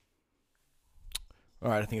All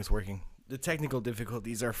right, I think it's working. The technical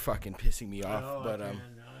difficulties are fucking pissing me off. Oh, But I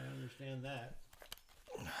understand that.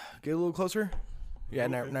 get a little closer. Yeah,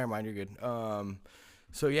 Okay. never mind. You're good.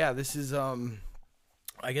 So yeah, this is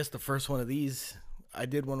I guess the first one of these. I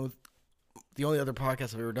did one with the only other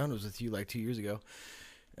podcast I've ever done was with you like 2 years ago.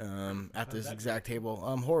 At this exact table.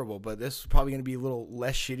 Horrible, but this is probably going to be a little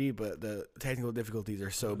less shitty, but the technical difficulties are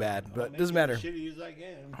so bad. But doesn't matter. As shitty as I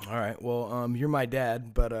can. All right. Well, you're my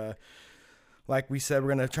dad, but like we said,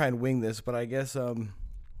 we're going to try and wing this. But I guess,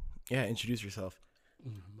 yeah, introduce yourself.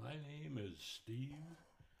 My name is Steve.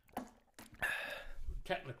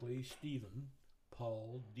 Technically, Stephen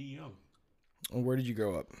Paul DeYoung. And where did you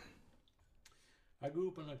grow up? I grew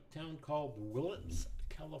up in a town called Willits,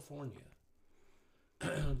 California.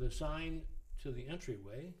 The sign to the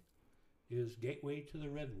entryway is Gateway to the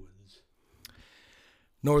Redwoods.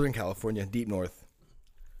 Northern California, deep north.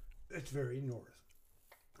 It's very north.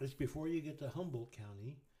 It's before you get to Humboldt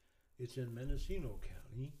County. It's in Mendocino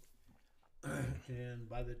County. And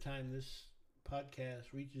by the time this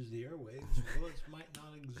podcast reaches the airwaves, Willits might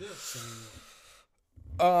not exist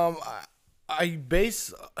anymore. I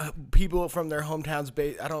base people from their hometowns.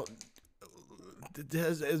 I don't.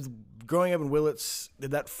 As growing up in Willits,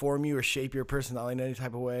 did that form you or shape your personality in any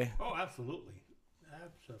type of way? Oh, absolutely.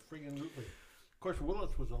 Absolutely. Of course,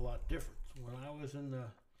 Willits was a lot different. When I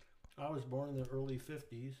was born in the early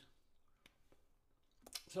 50s.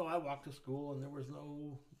 So I walked to school and there was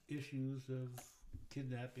no issues of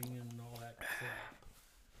kidnapping and all that crap.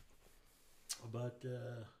 But,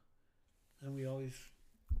 and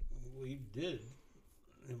we did.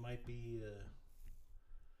 It might be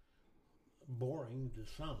boring to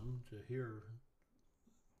some to hear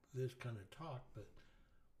this kind of talk, but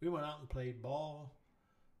we went out and played ball.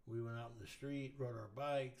 We went out in the street, rode our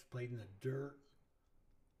bikes, played in the dirt.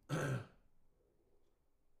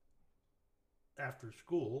 After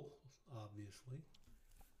school, obviously.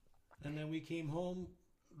 And then we came home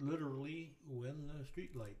literally when the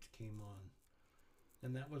street lights came on.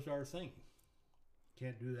 And that was our thing.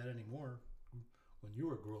 Can't do that anymore. When you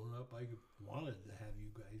were growing up, I wanted to have you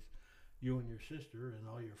guys, you and your sister and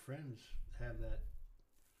all your friends, have that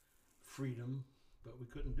freedom, but we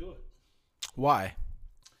couldn't do it. Why?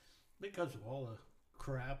 Because of all the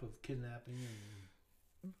crap of kidnapping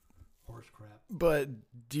and horse crap. But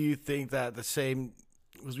do you think that the same,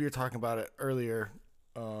 because we were talking about it earlier,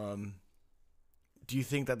 do you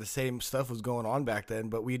think that the same stuff was going on back then,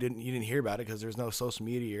 but you didn't hear about it because there's no social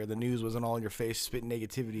media or the news wasn't all in your face spitting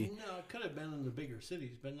negativity? No, it could have been in the bigger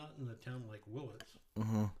cities, but not in a town like Willits.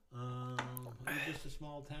 Mm-hmm. It was just a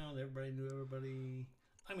small town. Everybody knew everybody.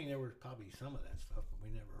 I mean, there was probably some of that stuff, but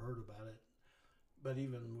we never heard about it. But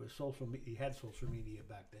even with social media, you had social media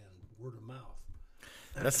back then, word of mouth.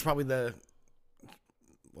 That's probably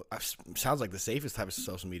sounds like the safest type of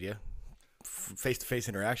social media, face-to-face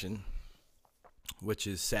interaction, which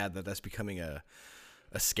is sad that that's becoming a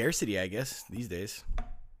scarcity, I guess, these days.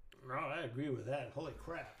 No, I agree with that. Holy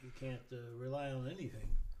crap, you can't rely on anything.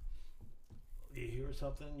 You hear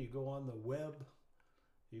something, you go on the web,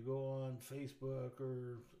 you go on Facebook,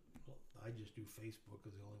 or I just do Facebook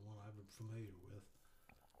is the only one I'm familiar with.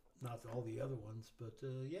 Not all the other ones, but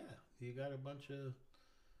yeah, you got a bunch of,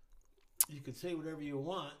 you could say whatever you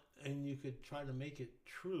want, and you could try to make it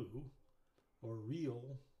true or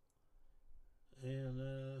real,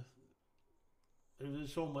 and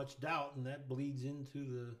there's so much doubt, and that bleeds into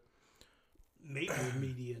the major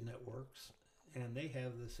media networks, and they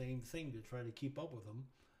have the same thing to try to keep up with them,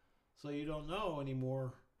 so you don't know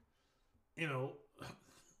anymore,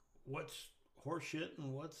 what's horseshit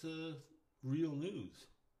and what's real news.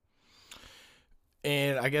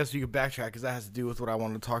 And I guess you could backtrack because that has to do with what I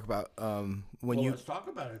wanted to talk about. Let's talk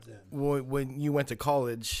about it then. When you went to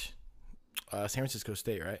college, San Francisco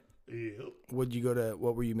State, right? Yep.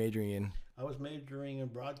 What were you majoring in? I was majoring in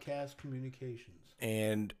broadcast communications.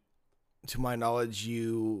 And to my knowledge,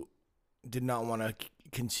 you did not want to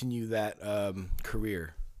continue that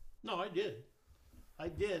career. No, I did.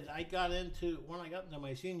 When I got into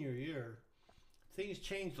my senior year, things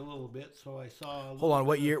changed a little bit, so I saw... Hold on,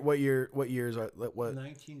 what years are... What?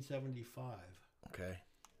 1975. Okay.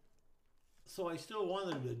 So I still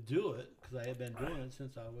wanted to do it, because I had been doing it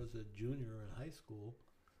since I was a junior in high school.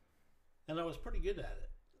 And I was pretty good at it.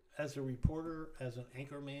 As a reporter, as an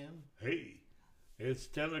anchor man, hey, it's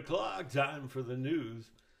 10 o'clock, time for the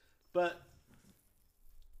news. But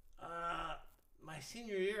my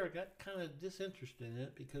senior year, I got kind of disinterested in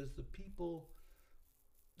it, because the people,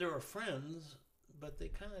 they were friends, but they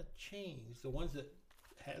kind of changed. The ones that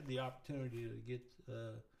had the opportunity to get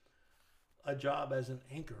a job as an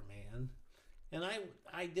anchor man And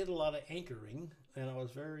I did a lot of anchoring, and I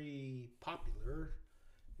was very popular,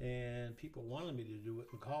 and people wanted me to do it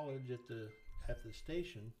in college at the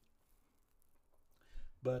station.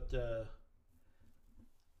 But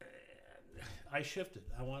I shifted.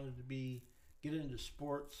 I wanted to get into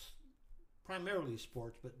sports, primarily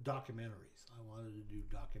sports, but documentaries. I wanted to do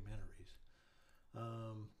documentaries.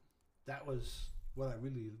 That was what I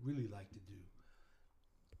really, really liked to do.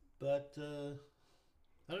 But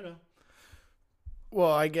I don't know.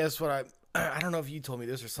 Well, I guess I don't know if you told me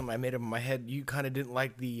this or something I made up in my head. You kind of didn't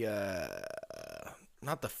like the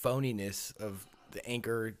not the phoniness of the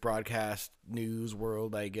anchor broadcast news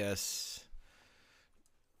world, I guess.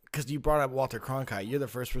 Because you brought up Walter Cronkite. You're the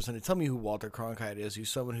first person to tell me who Walter Cronkite is, who's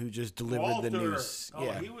someone who just delivered the news. Oh,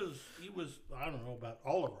 yeah. He was, I don't know about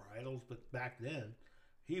all of our idols, but back then,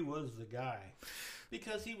 he was the guy.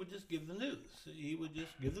 Because he would just give the news. He would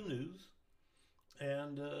just give the news.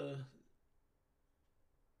 And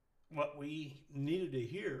what we needed to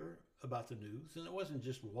hear about the news, and it wasn't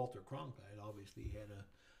just Walter Cronkite. Obviously, he had an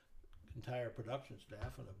entire production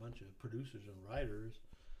staff and a bunch of producers and writers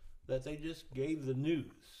that they just gave the news.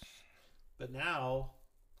 But now,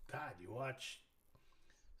 God, you watch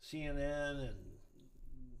CNN and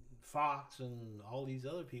Fox and all these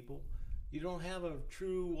other people, you don't have a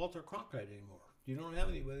true Walter Cronkite anymore. You don't have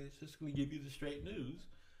anybody that's just going to give you the straight news.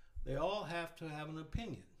 They all have to have an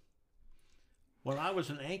opinion. When I was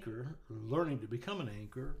an anchor, learning to become an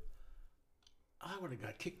anchor, I would have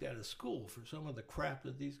got kicked out of school for some of the crap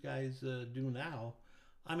that these guys do now.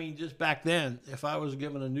 I mean, just back then, if I was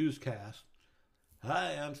given a newscast,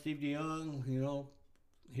 hi, I'm Steve DeYoung,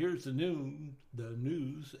 here's the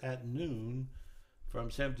news at noon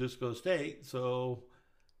from San Francisco State. So,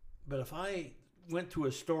 but if I went to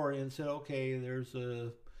a story and said, okay, there's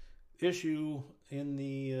a issue in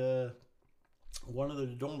the one of the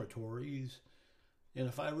dormitories, and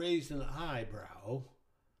if I raised an eyebrow,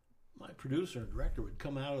 my producer and director would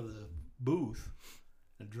come out of the booth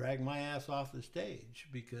and drag my ass off the stage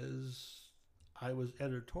because I was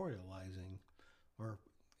editorializing or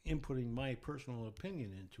inputting my personal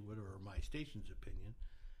opinion into it, or my station's opinion.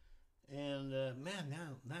 And man,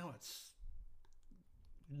 now it's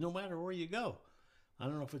no matter where you go. I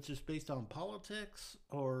don't know if it's just based on politics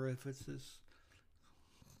or if it's this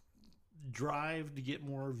drive to get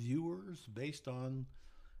more viewers based on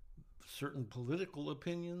certain political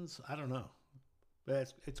opinions. I don't know.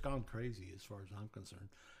 But it's gone crazy as far as I'm concerned.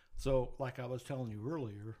 So, like I was telling you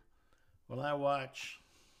earlier, when I watch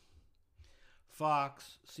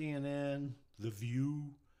Fox, CNN, The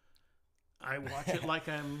View, I watch it like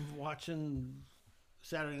I'm watching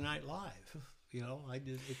Saturday Night Live.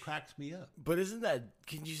 It cracks me up. But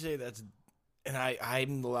can you say that's, and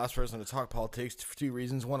I'm the last person to talk politics for two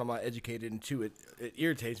reasons. One, I'm not educated, and two, it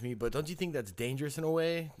irritates me. But don't you think that's dangerous in a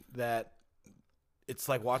way that it's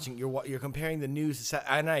like watching, you're comparing the news to,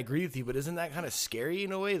 and I agree with you, but isn't that kind of scary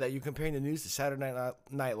in a way that you're comparing the news to Saturday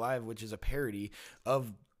Night Live, which is a parody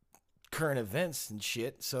of current events and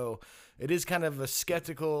shit? So it is kind of a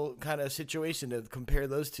skeptical kind of situation to compare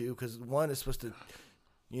those two, because one is supposed to,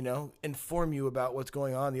 inform you about what's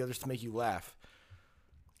going on, the other's to make you laugh.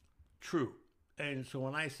 True. And so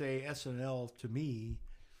when I say SNL, to me,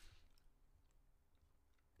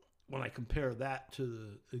 when I compare that to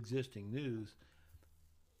the existing news,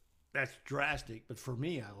 that's drastic, but for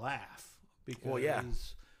me, I laugh because. Well, yeah.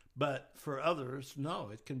 But for others,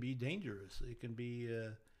 no, it can be dangerous. It can be.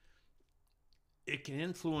 It can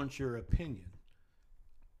influence your opinion,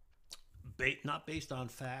 not based on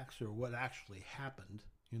facts or what actually happened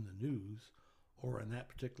in the news or in that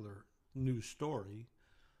particular news story,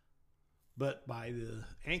 but by the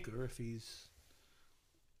anchor, if he's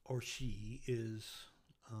or she is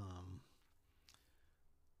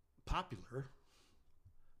popular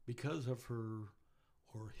because of her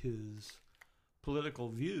or his political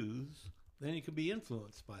views, then he could be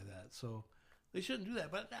influenced by that. So they shouldn't do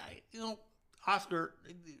that. But, Oscar,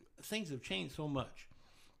 things have changed so much.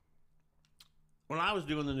 When I was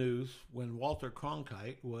doing the news, when Walter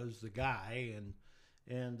Cronkite was the guy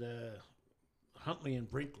and Huntley and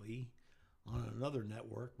Brinkley on another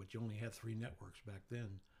network, which only had 3 networks back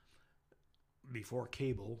then, before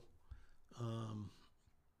cable,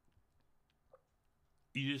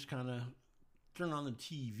 you just kind of turn on the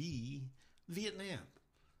TV. Vietnam.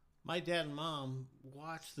 My dad and mom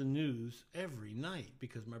watched the news every night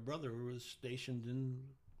because my brother was stationed in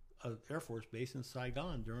an Air Force base in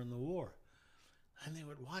Saigon during the war. And they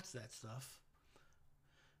would watch that stuff.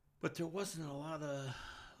 But there wasn't a lot of...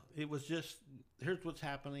 It was just, here's what's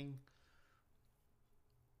happening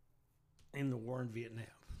in the war in Vietnam.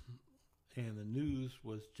 And the news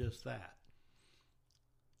was just that.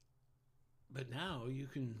 But now you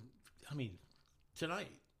can, I mean,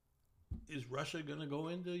 tonight, is Russia going to go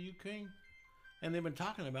into Ukraine? And they've been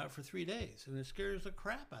talking about it for 3 days, and it scares the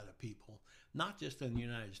crap out of people, not just in the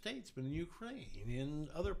United States, but in Ukraine, in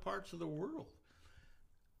other parts of the world.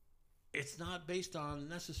 It's not based on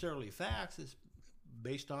necessarily facts. It's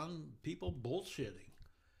based on people bullshitting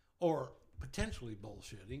or potentially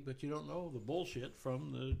bullshitting, but you don't know the bullshit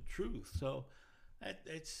from the truth. So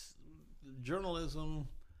it's journalism.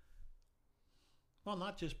 Well,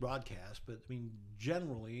 not just broadcast, but I mean,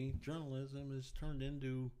 generally, journalism is turned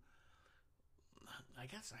into, I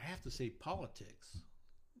guess I have to say, politics.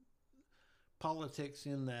 Politics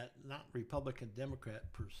in that, not Republican,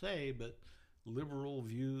 Democrat per se, but liberal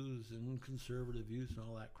views and conservative views and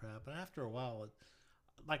all that crap. And after a while,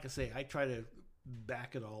 like I say, I try to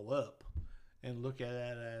back it all up and look at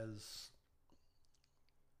it as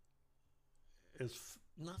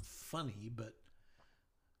not funny, but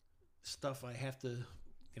stuff I have to,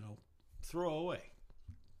 throw away.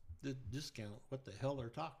 Discount what the hell they're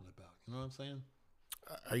talking about. You know what I'm saying?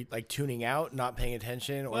 Are you like tuning out, not paying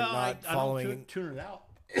attention, or not I following? don't tune it out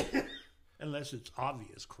unless it's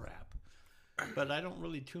obvious crap. But I don't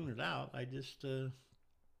really tune it out. I just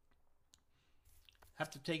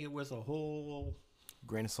have to take it with a whole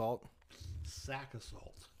Grain of salt. sack of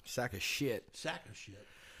salt. Sack of shit. Sack of shit.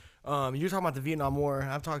 You're talking about the Vietnam War.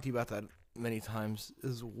 I've talked to you about that many times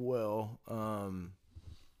as well.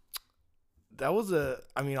 That was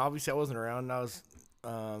obviously I wasn't around. And I was,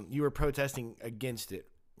 you were protesting against it,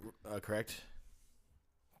 correct?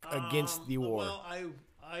 Against the war. Well,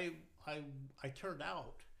 I turned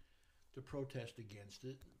out to protest against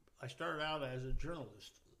it. I started out as a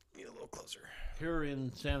journalist. Get a little closer. Here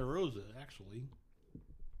in Santa Rosa, actually,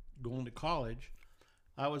 going to college.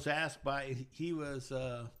 I was asked by, he was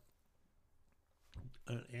an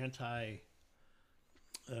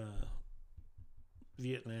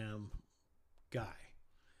anti-Vietnam guy.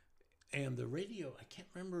 And the radio, I can't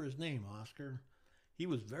remember his name, Oscar. He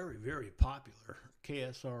was very, very popular,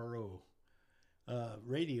 KSRO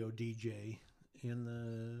radio DJ in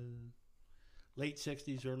the late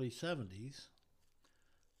 60s, early 70s.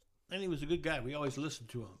 And he was a good guy. We always listened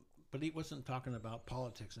to him. But he wasn't talking about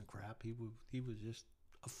politics and crap. He was just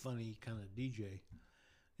a funny kind of DJ.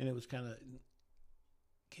 And it was kind of,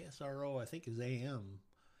 KSRO, I think, is AM.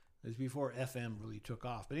 It was before FM really took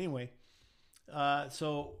off. But anyway,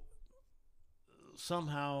 so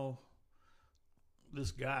somehow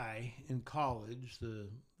this guy in college, the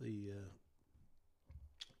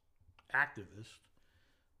activist,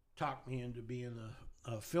 talked me into being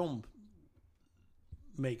a film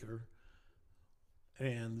maker,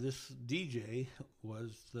 and this DJ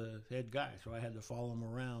was the head guy, so I had to follow him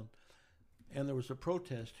around. And there was a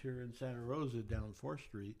protest here in Santa Rosa down 4th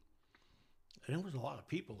Street, and there was a lot of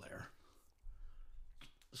people there.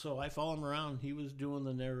 So I followed him around. He was doing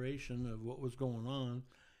the narration of what was going on,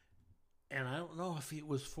 and I don't know if it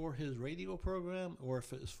was for his radio program or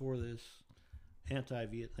if it was for this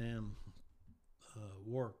anti-Vietnam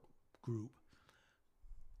war group.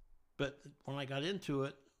 But when I got into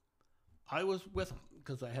it, I was with him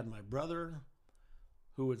because I had my brother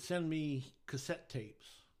who would send me cassette tapes,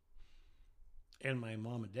 and my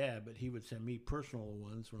mom and dad, but he would send me personal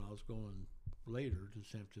ones when I was going later to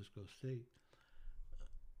San Francisco State.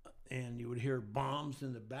 And you would hear bombs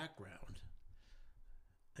in the background.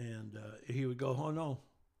 And he would go, "Oh, no,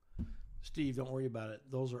 Steve, don't worry about it.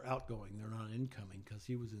 Those are outgoing. They're not incoming," because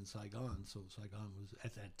he was in Saigon. So Saigon was,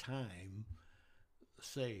 at that time,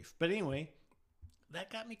 safe. But anyway, that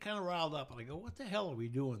got me kind of riled up. I go, what the hell are we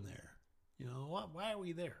doing there? Why are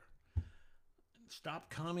we there? Stop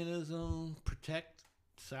communism, protect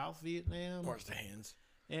South Vietnam. Wash the hands.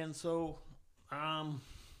 And so, I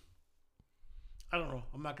don't know.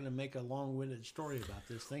 I'm not going to make a long-winded story about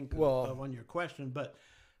this thing on your question, but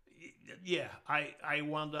yeah, I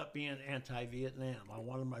wound up being anti-Vietnam. I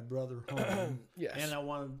wanted my brother home, yes, and I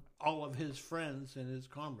wanted all of his friends and his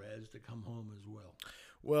comrades to come home as well.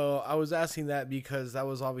 Well, I was asking that because that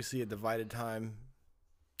was obviously a divided time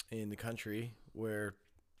in the country where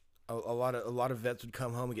a lot of vets would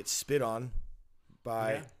come home and get spit on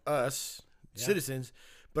by us citizens.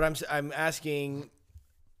 But I'm asking,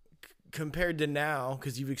 compared to now,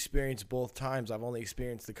 because you've experienced both times. I've only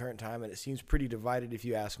experienced the current time, and it seems pretty divided if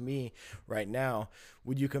you ask me right now.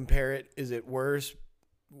 Would you compare it? Is it worse,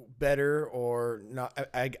 better, or not?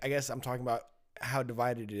 I guess I'm talking about how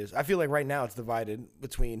divided it is. I feel like right now it's divided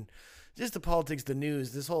between just the politics, the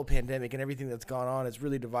news, this whole pandemic, and everything that's gone on. It's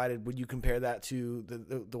really divided. Would you compare that to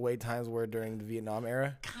the way times were during the Vietnam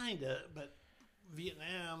era? Kind of, but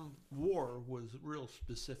Vietnam War was a real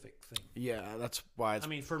specific thing. Yeah, that's why. I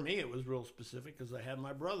mean, for me, it was real specific because I had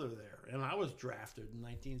my brother there, and I was drafted in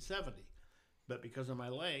 1970. But because of my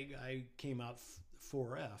leg, I came out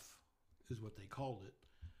 4F, is what they called it,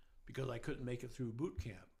 because I couldn't make it through boot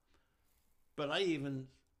camp. But I even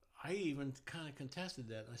kind of contested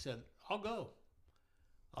that. I said, I'll go.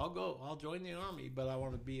 I'll join the Army, but I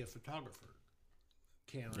want to be a photographer.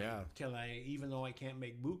 Can I, even though I can't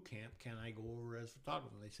make boot camp, can I go over as a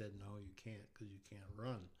photographer? And they said, no, you can't because you can't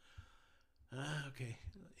run. Okay.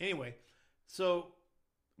 Anyway, so,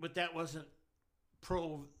 but that wasn't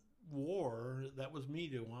pro-war. That was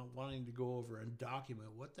me wanting to go over and document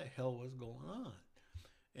what the hell was going on.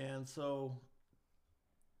 And so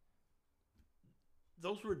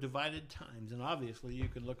those were divided times. And obviously you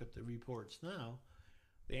can look at the reports now.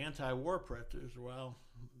 The anti-war pressers, well,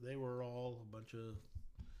 they were all a bunch of,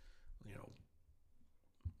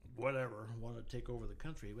 whatever, wanted to take over the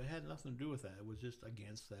country. But it had nothing to do with that. It was just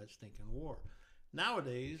against that stinking war.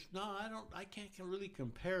 Nowadays, no, I can't really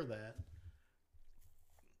compare that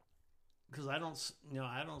because I don't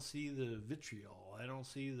see the vitriol. I don't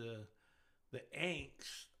see the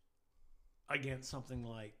angst against something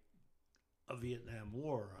like a Vietnam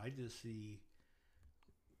War. I just see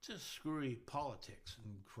just screwy politics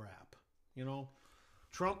and crap.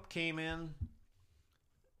 Trump came in,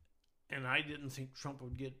 and I didn't think Trump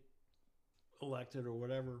would get elected or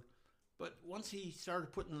whatever. But once he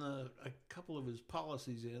started putting a couple of his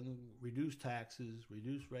policies in, reduce taxes,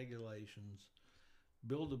 reduce regulations,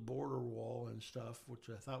 build a border wall and stuff, which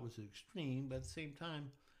I thought was extreme, but at the same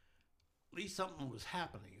time, at least something was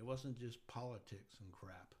happening. It wasn't just politics and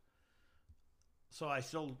crap. So I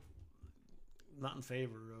still not in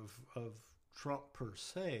favor of Trump per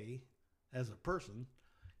se as a person,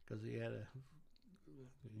 because he had a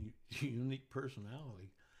unique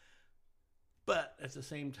personality. But at the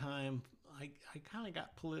same time, I kind of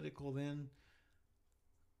got political then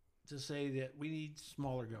to say that we need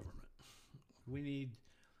smaller government. We need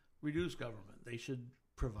reduced government. They should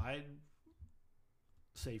provide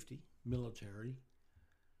safety, military,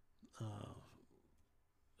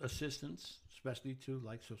 assistance, especially to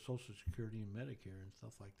like Social Security and Medicare and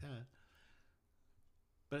stuff like that.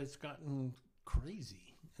 But it's gotten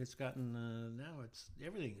crazy. It's gotten now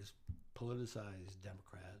everything is politicized,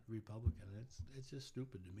 Democrat, Republican. It's just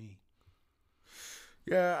stupid to me.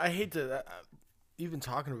 Yeah, I hate to even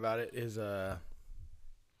talking about it is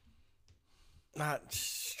not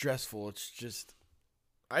stressful. It's just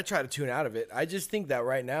I try to tune out of it. I just think that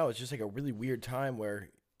right now it's just like a really weird time where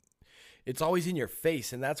it's always in your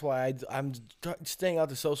face, and that's why I'm staying out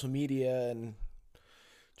to social media and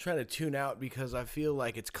trying to tune out because I feel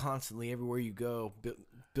like it's constantly everywhere you go.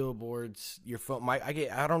 Billboards, your phone.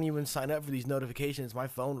 I don't even sign up for these notifications. My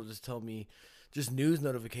phone will just tell me just news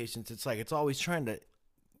notifications. It's like it's always trying to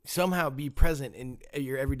somehow be present in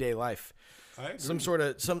your everyday life. Some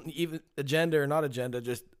even agenda or not agenda,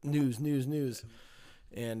 just news.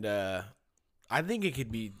 And I think it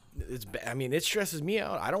could be. It stresses me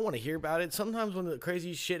out. I don't want to hear about it. Sometimes when the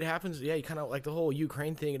crazy shit happens, yeah, you kind of like the whole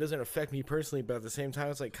Ukraine thing. It doesn't affect me personally, but at the same time,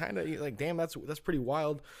 it's like kind of like, damn, that's pretty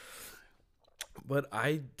wild. But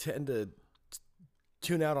I tend to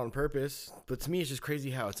tune out on purpose. But to me, it's just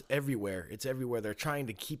crazy how it's everywhere. It's everywhere. They're trying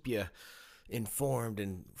to keep you informed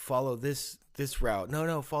and follow this route.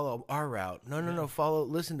 No, follow our route. No,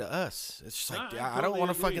 listen to us. It's just like I don't want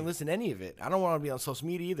to fucking listen to any of it. I don't want to be on social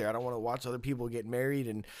media either. I don't want to watch other people get married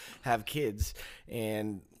and have kids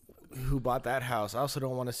and who bought that house. I also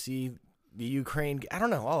don't want to see the Ukraine. I don't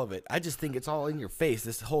know, all of it. I just think it's all in your face.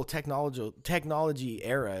 This whole technology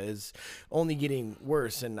era is only getting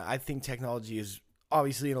worse, and I think technology is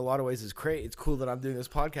obviously in a lot of ways is great. It's cool that I'm doing this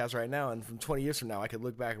podcast right now, and from 20 years from now, I could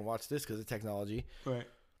look back and watch this because of technology. Right.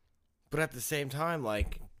 But at the same time,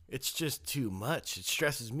 like, it's just too much. It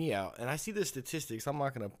stresses me out. And I see the statistics. I'm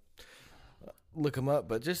not going to look them up,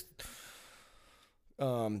 but just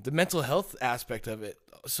the mental health aspect of it,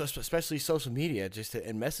 so especially social media,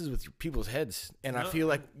 it messes with people's heads. And I feel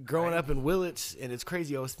like growing up in Willits, and it's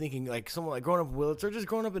crazy. I was thinking like someone like growing up in Willits or just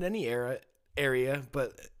growing up in any area,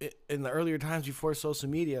 but in the earlier times before social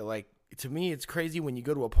media, like, to me, it's crazy when you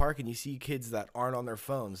go to a park and you see kids that aren't on their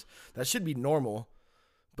phones. That should be normal.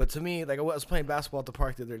 But to me, like, I was playing basketball at the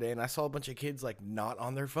park the other day, and I saw a bunch of kids, like, not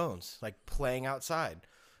on their phones, like, playing outside.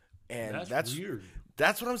 And that's weird.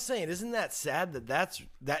 That's what I'm saying. Isn't that sad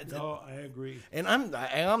that No, I agree. And I'm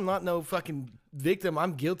not no fucking victim.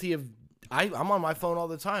 I'm guilty of I'm on my phone all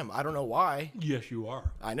the time. I don't know why. Yes, you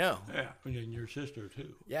are. I know. Yeah, and your sister,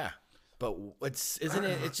 too. Yeah. But it's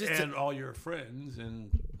just... And all your friends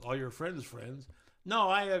and all your friends' friends No,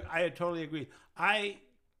 I totally agree.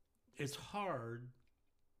 It's hard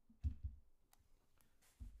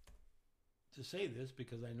to say this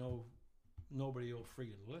because I know nobody will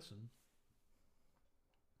friggin' listen.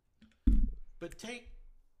 But take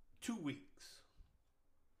 2 weeks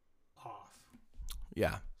off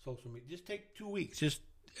Yeah. social media. Just take 2 weeks. Just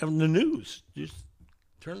on the news. Just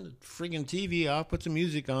turn the friggin' TV off. Put some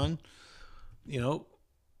music on.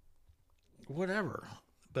 Whatever.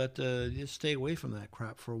 But just stay away from that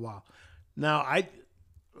crap for a while. Now,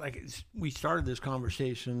 we started this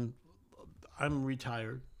conversation. I'm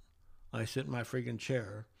retired. I sit in my friggin'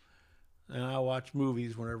 chair. And I watch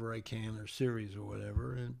movies whenever I can, or series or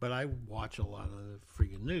whatever. But I watch a lot of the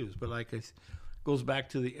freaking news. But goes back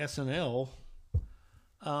to the SNL.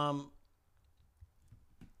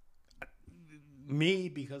 Me,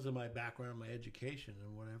 because of my background, my education,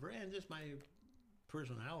 and whatever, and just my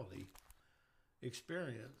personality,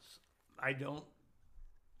 experience, I don't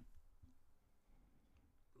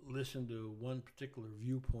listen to one particular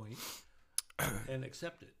viewpoint and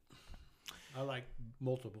accept it. I like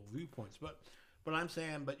multiple viewpoints, but I'm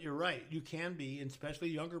saying, but you're right. You can be, and especially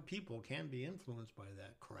younger people, can be influenced by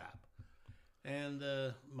that crap. And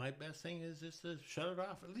my best thing is just to shut it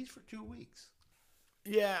off at least for 2 weeks.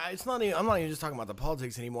 Yeah, it's not. I'm not even just talking about the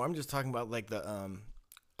politics anymore. I'm just talking about like the.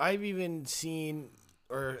 I've even seen,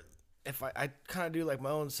 or if I kind of do like my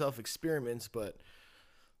own self experiments, but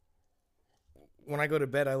when I go to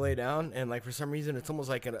bed, I lay down, and like for some reason, it's almost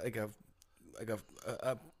like a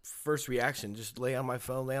first reaction. Just lay on my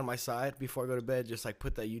phone, lay on my side before I go to bed. Just like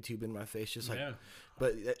put that YouTube in my face, just like. Yeah.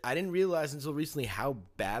 But I didn't realize until recently how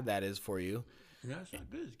bad that is for you. Yeah, it's not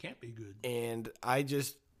good. It can't be good. And I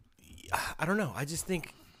don't know. I just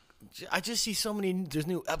see so many. There's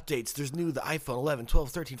new updates. There's the iPhone 11, 12,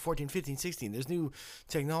 13, 14, 15, 16. There's new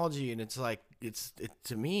technology, and it's like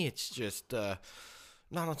to me, it's just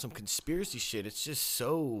not on some conspiracy shit. It's just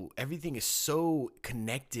everything is so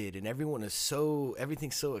connected, and everything's so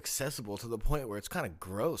accessible to the point where it's kind of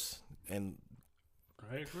gross. And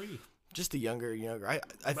I agree. Just the younger.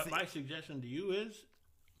 But my suggestion to you is,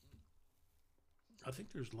 I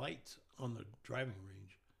think there's lights on the driving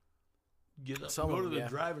range. Get up, go to the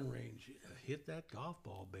driving range, hit that golf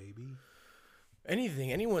ball, baby.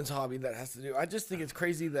 Anyone's hobby that has to do. I just think it's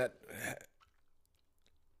crazy that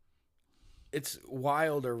it's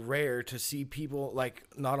wild or rare to see people like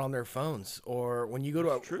not on their phones, or when you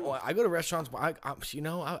go I go to restaurants, but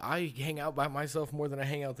I hang out by myself more than I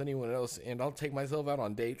hang out with anyone else, and I'll take myself out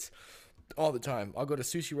on dates all the time. I'll go to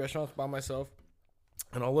sushi restaurants by myself.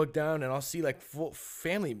 And I'll look down and I'll see like full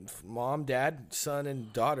family, mom, dad, son,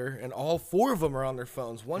 and daughter, and all four of them are on their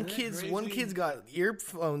phones. One kid's got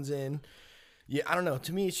earphones in. Yeah, I don't know.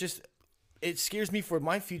 To me, it scares me for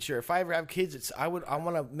my future. If I ever have kids, I want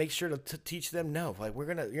to make sure to teach them no. Like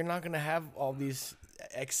you're not gonna have all these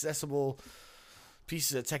accessible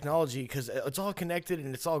pieces of technology because it's all connected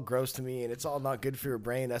and it's all gross to me and it's all not good for your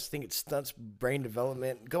brain. I think it stunts brain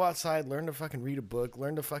development. Go outside, learn to fucking read a book,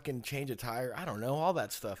 learn to fucking change a tire. I don't know, all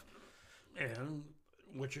that stuff. And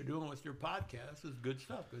what you're doing with your podcast is good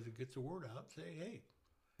stuff because it gets the word out. Say, hey.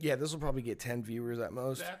 Yeah, this will probably get 10 viewers at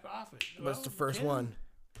most. Back off it. But it's the first 10. One.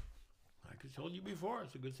 Like I told you before,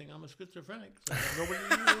 it's a good thing I'm a schizophrenic. So nobody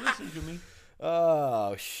even listen to me.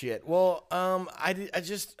 Oh shit. Well, I don't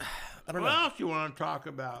know. What else you want to talk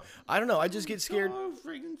about? I don't know. I just get scared. So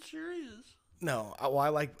freaking serious. No, I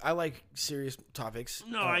like serious topics.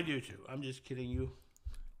 No, I do too. I'm just kidding you.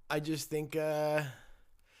 I just think I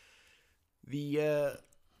don't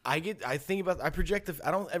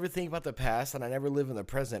ever think about the past, and I never live in the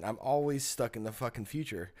present. I'm always stuck in the fucking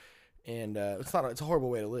future, and it's a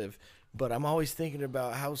horrible way to live. But I'm always thinking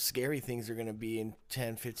about how scary things are going to be in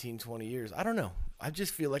 10, 15, 20 years. I don't know. I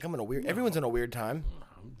just feel like everyone's in a weird time.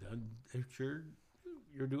 I'm sure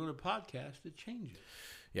you're doing a podcast to change it.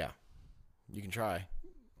 Yeah. You can try.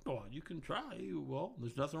 Well, you can try. Well,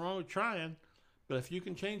 there's nothing wrong with trying. But if you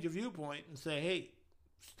can change your viewpoint and say, hey,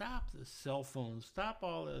 stop the cell phone, stop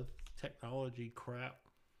all the technology crap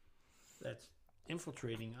that's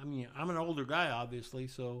infiltrating. I mean, I'm an older guy, obviously,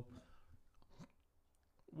 so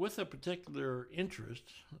with a particular interest,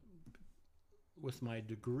 with my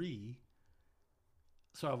degree,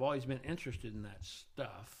 so I've always been interested in that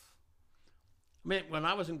stuff. I mean, when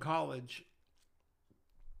I was in college,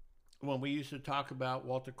 when we used to talk about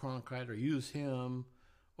Walter Cronkite or use him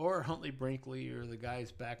or Huntley Brinkley or the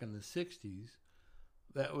guys back in the 60s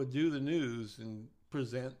that would do the news and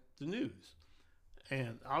present the news.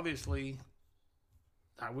 And obviously,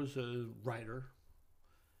 I was a writer,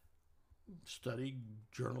 studied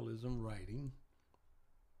journalism writing,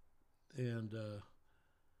 and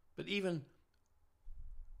but even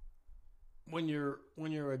when you're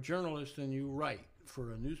a journalist and you write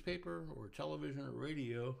for a newspaper or television or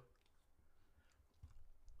radio,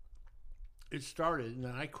 it started, and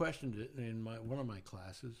I questioned it in one of my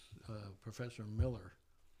classes, Professor Miller.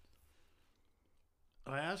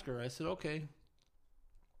 I asked her, I said, okay,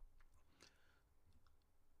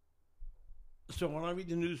 so when I read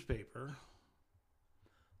the newspaper,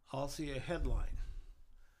 I'll see a headline,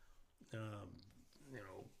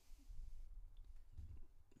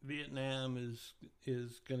 Vietnam is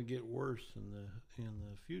going to get worse in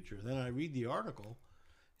the future. Then I read the article,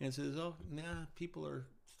 and it says, oh, people are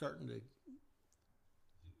starting to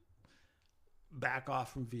back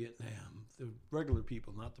off from Vietnam. The regular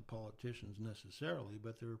people, not the politicians necessarily,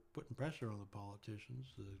 but they're putting pressure on the politicians,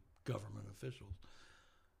 the government officials,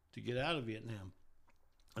 to get out of Vietnam.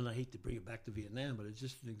 And I hate to bring it back to Vietnam, but it's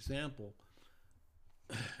just an example.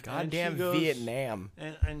 Goddamn Vietnam.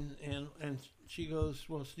 And she goes,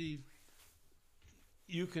 well, Steve,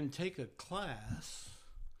 you can take a class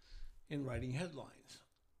in writing headlines.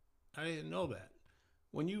 I didn't know that.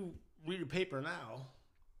 When you read a paper now,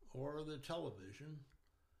 or the television,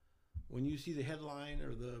 when you see the headline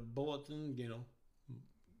or the bulletin,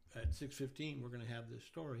 at 6:15 we're going to have this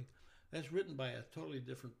story, that's written by a totally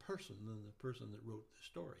different person than the person that wrote the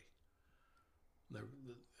story. The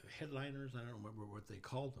headliners, I don't remember what they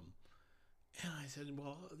called them. And I said,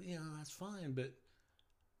 well, that's fine, but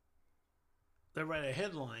they write a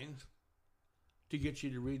headline to get you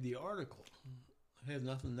to read the article. It has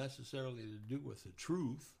nothing necessarily to do with the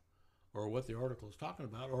truth or what the article is talking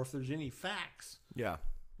about, or if there's any facts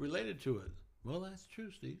related to it. Well, that's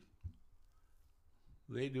true, Steve.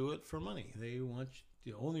 They do it for money. They want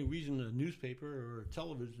the only reason a newspaper or a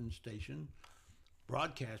television station,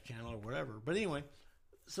 broadcast channel or whatever. But anyway,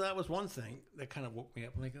 so that was one thing that kind of woke me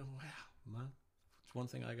up, and I go, wow, it's one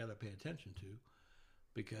thing I got to pay attention to,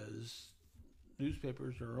 because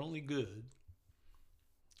newspapers are only good,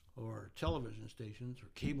 or television stations or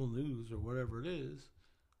cable news or whatever it is,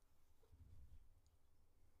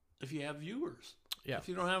 if you have viewers. Yeah. If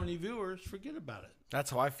you don't have any viewers, forget about it.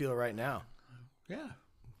 That's how I feel right now. Yeah.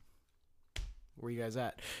 Where you guys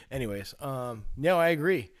at? Anyways, no, I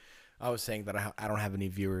agree. I was saying that I don't have any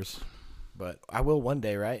viewers, but I will one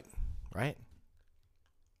day, right? Right?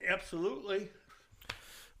 Absolutely.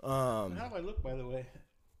 How do I look, by the way?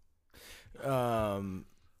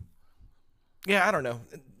 Yeah, I don't know.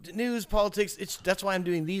 News, politics, that's why I'm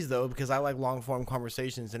doing these, though, because I like long-form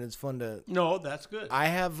conversations, and it's fun to... No, that's good. I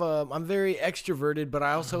have... I'm very extroverted, but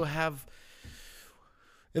I also have...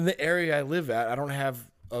 In the area I live at, I don't have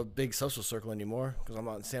a big social circle anymore, because I'm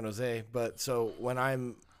out in San Jose, but so when I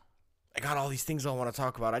got all these things I want to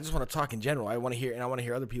talk about. I just want to talk in general. I want to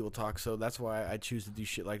hear other people talk, so that's why I choose to do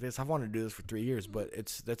shit like this. I've wanted to do this for 3 years, but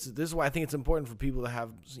this is why I think it's important for people to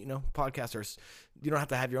have, podcasters. You don't have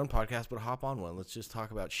to have your own podcast, but hop on one. Let's just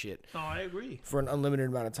talk about shit. No, I agree. For an unlimited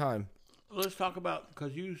amount of time. Let's talk about,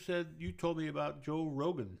 because you told me about Joe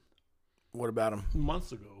Rogan. What about him?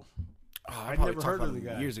 Months ago. Oh, I never heard of the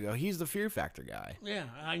guy. Years ago. He's the Fear Factor guy. Yeah,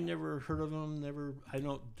 I never heard of him. I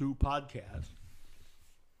don't do podcasts.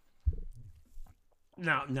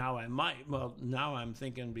 Now I might. Well, now I'm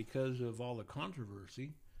thinking because of all the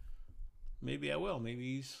controversy, maybe I will.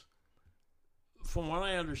 Maybe he's, from what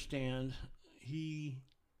I understand, he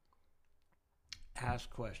asks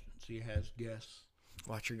questions. He has guests.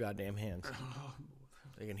 Watch your goddamn hands.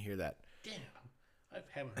 They can hear that. Damn, I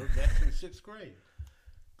haven't heard that since 6th grade.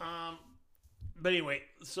 But anyway,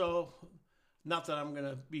 so not that I'm going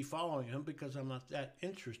to be following him because I'm not that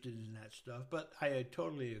interested in that stuff, but I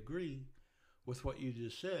totally agree with what you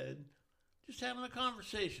just said. Just having a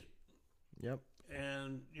conversation. Yep.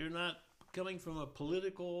 And you're not coming from a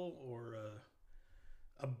political or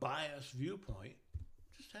a biased viewpoint.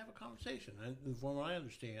 Just have a conversation. And from what I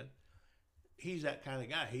understand, he's that kind of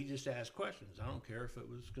guy. He just asks questions. I don't care if it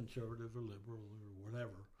was conservative or liberal or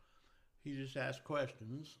whatever. He just asks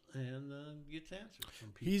questions and gets answers from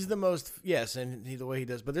people. He's the most, yes, and the way he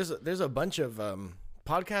does. But there's a bunch of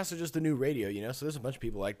podcasts are just the new radio, so there's a bunch of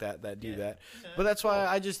people like that do that. Yeah, but that's why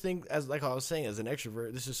I just think, as like I was saying, as an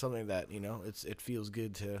extrovert, this is something that it feels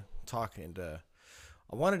good to talk. And I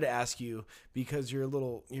wanted to ask you, because you're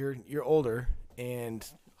you're older, and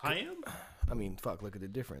I am. I mean, fuck, look at the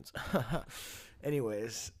difference.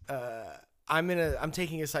 Anyways, I'm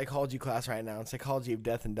taking a psychology class right now, Psychology of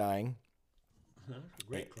Death and Dying. That's a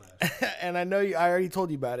great class. And I know I already told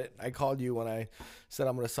you about it. I called you when I said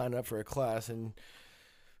I'm going to sign up for a class, and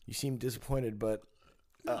you seemed disappointed, but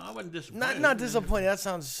No, I wasn't disappointed. Not disappointed. That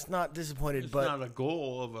sounds not disappointed, It's but not a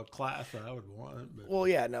goal of a class that I would want. But. well,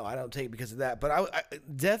 yeah, no, I don't take it because of that. But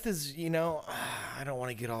death is, I don't want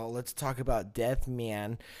to get all. Let's talk about death,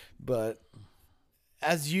 man. But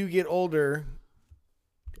as you get older,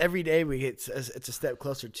 every day it's a step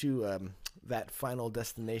closer to that final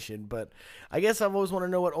destination. But I guess I've always wanted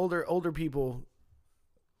to know what older people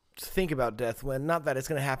think about death. When not that it's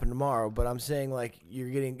going to happen tomorrow, but I'm saying like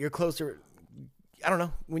you're closer. I don't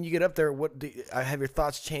know. When you get up there, have your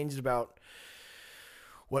thoughts changed about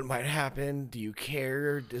what might happen? Do you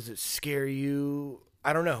care? Does it scare you?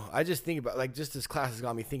 I don't know. I just think about just this class has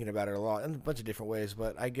got me thinking about it a lot in a bunch of different ways.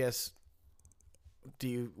 But I guess,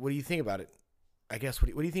 what do you think about it? I guess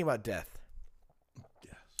what do you think about death?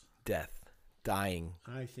 Death, dying.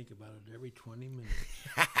 I think about it every 20 minutes.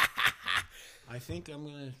 I think I'm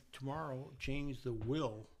gonna tomorrow change the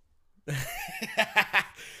will.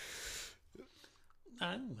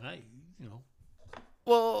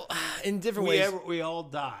 Well, in different ways. We all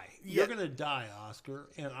die. Yeah. You're going to die, Oscar,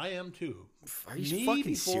 and I am too. Are you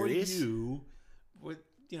fucking serious? You, with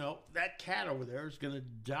that cat over there is going to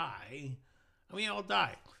die. And we all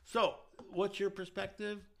die. So, what's your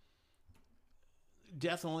perspective?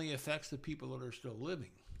 Death only affects the people that are still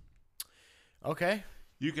living. Okay.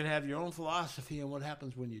 You can have your own philosophy on what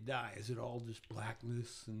happens when you die. Is it all just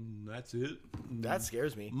blackness and that's it? That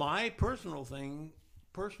scares me. My personal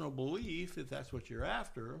belief, if that's what you're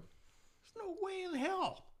after, there's no way in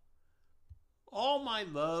hell. All my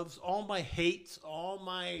loves, all my hates, all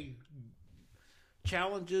my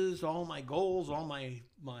challenges, all my goals, all my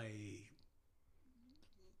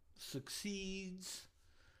succeeds,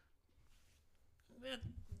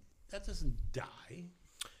 that doesn't die.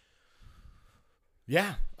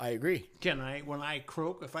 Yeah, I agree. When I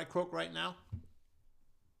croak, if I croak right now,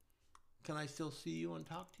 can I still see you and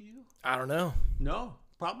talk to you? I don't know. No,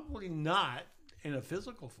 probably not in a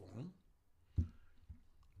physical form.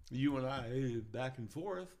 You and I back and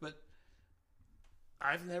forth, but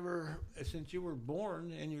I've never, since you were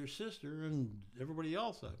born and your sister and everybody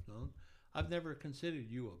else I've known, I've never considered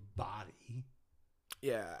you a body.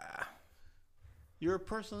 Yeah. You're a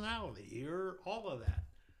personality. You're all of that.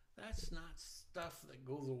 That's not stuff that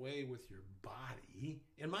goes away with your body.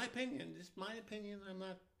 In my opinion, just my opinion, I'm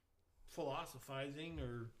not philosophizing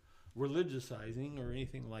or religiousizing or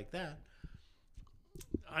anything like that.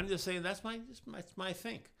 I'm just saying that's my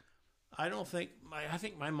think. I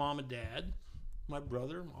think my mom and dad, my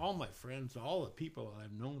brother, all my friends, all the people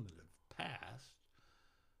I've known that have passed,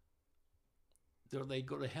 do they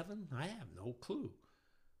go to heaven? I have no clue.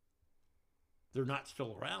 They're not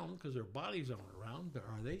still around because their bodies aren't around, but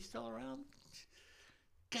are they still around?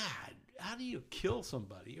 God, how do you kill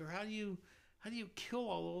somebody, or how do you kill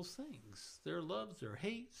all those things? Their loves, their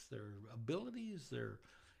hates, their abilities, their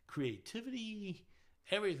creativity,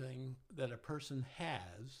 everything that a person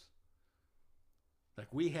has, like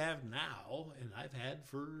we have now, and I've had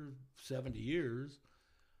for 70 years.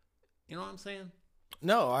 You know what I'm saying?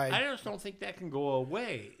 No, I just don't think that can go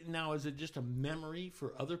away. Now, is it just a memory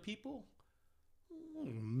for other people?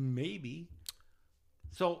 Maybe.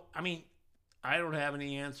 So, I mean, I don't have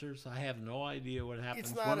any answers. I have no idea what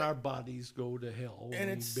happens when our bodies go to hell and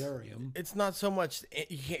we bury them. It's not so much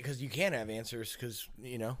because you can't have answers because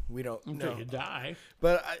we don't until know. You die.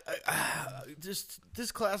 But I just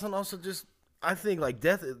this class, and also just I think like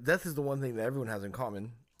death is the one thing that everyone has in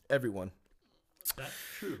common. Everyone. That's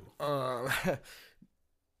true.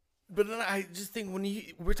 But then I just think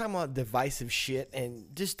we're talking about divisive shit and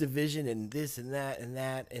just division and this and that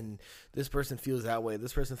and this person feels that way,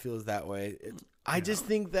 this person feels that way. I just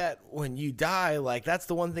think that when you die, like that's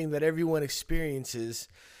the one thing that everyone experiences.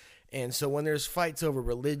 And so when there's fights over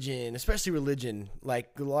religion, especially religion, like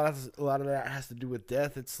a lot of that has to do with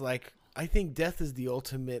death. It's like I think death is the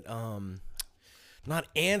ultimate, not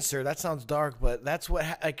answer. That sounds dark, but that's what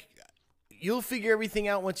you'll figure everything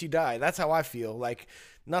out once you die. That's how I feel. Like.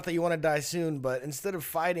 Not that you want to die soon, but instead of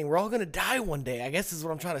fighting, we're all going to die one day, I guess is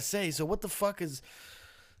what I'm trying to say. So what the fuck is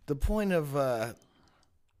the point of... I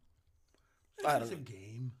don't know. It's a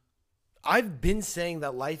game. I've been saying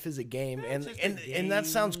that life is a game, and that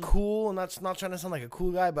sounds cool, and that's not trying to sound like a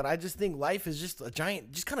cool guy, but I just think life is just a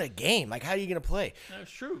giant, just kind of a game. Like, how are you going to play?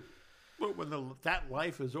 That's true. But when that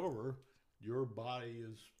life is over, your body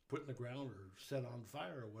is put in the ground or set on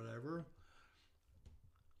fire or whatever...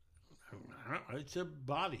 It's a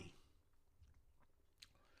body.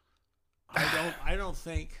 I don't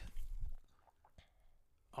think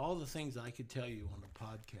all the things I could tell you on a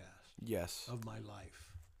podcast. Yes. Of my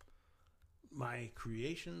life, my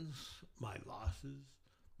creations, my losses,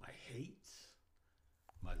 my hates,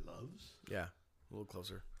 my loves. Yeah. A little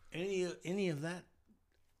closer. Any of that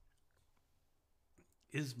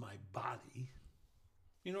is my body.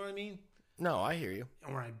 You know what I mean? No, I hear you.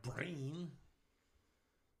 Or my brain.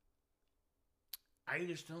 I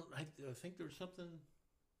just don't. I think there's something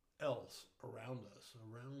else around us.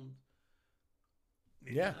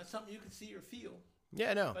 Yeah. That's something you can see or feel.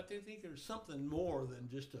 Yeah, no. But they think there's something more than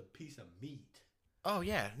just a piece of meat. Oh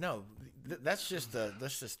yeah, no. That's just not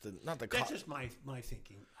the. That's just my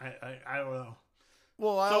thinking. I don't know.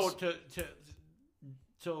 Well,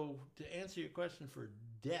 so to answer your question for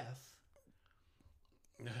death,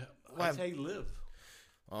 I'd say live.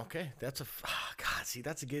 Okay, that's God. See,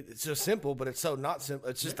 that's a good. It's so simple, but it's so not simple.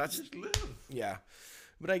 It's just just live. Yeah,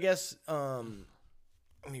 but I guess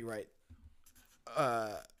let me write.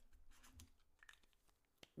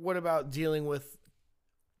 What about dealing with?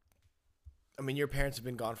 I mean, your parents have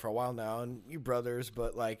been gone for a while now, and your brothers,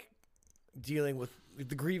 but like dealing with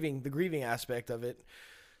the grieving aspect of it.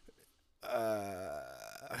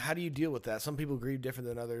 How do you deal with that? Some people grieve different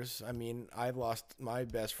than others. I mean, I lost my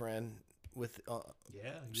best friend with you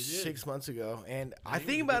did. 6 months ago, and I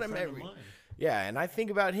think about him and I think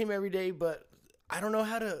about him every day, but I don't know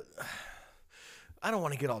how to. I don't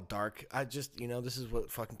want to get all dark. I just, this is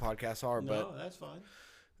what fucking podcasts are. No, that's fine.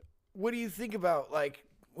 What do you think about, like,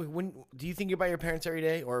 when do you think about your parents every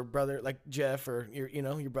day, or brother like Jeff, or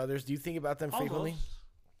your brothers? Do you think about them frequently? Almost.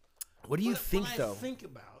 What do you think though?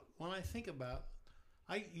 When I think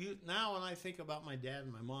about my dad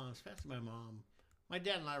and my mom, especially my mom. My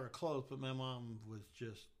dad and I were close, but my mom was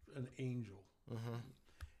just an angel. Mm-hmm.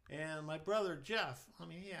 And my brother Jeff, I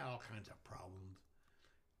mean, he had all kinds of problems.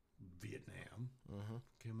 Vietnam,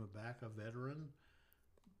 came back a veteran.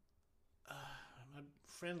 My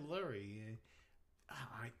friend Larry,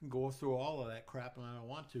 I can go through all of that crap, and I don't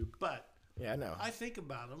want to. But yeah, I know. I think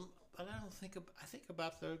about them, but I think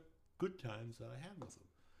about the good times that I had with them.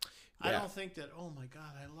 Yeah. I don't think that, oh my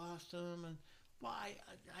God, I lost them, and well, I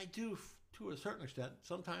do to a certain extent.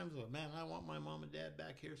 Sometimes, man, I want my mom and dad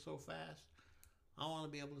back here so fast. I want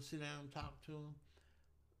to be able to sit down and talk to them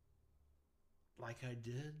like I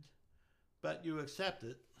did. But you accept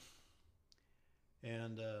it,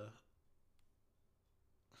 and I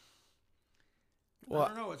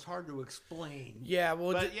don't know. It's hard to explain. Yeah,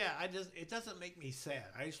 well, but it doesn't make me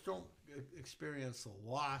sad. I just don't experience the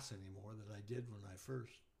loss anymore that I did when I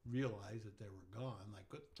first realized that they were gone. I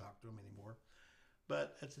couldn't talk to them anymore.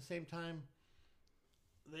 But at the same time,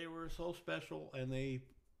 they were so special, and they,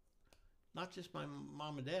 not just my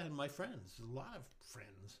mom and dad, my friends, a lot of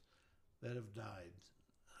friends that have died.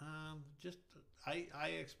 I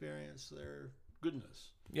experienced their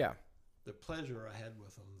goodness. Yeah. The pleasure I had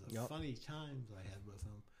with them, the funny times I had with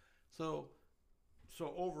them. So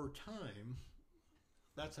over time,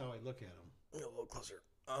 that's how I look at them. A little closer.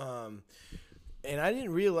 And I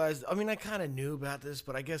didn't realize, I mean, I kind of knew about this,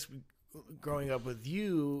 but I guess growing up with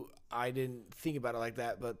you, I didn't think about it like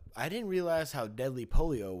that, but I didn't realize how deadly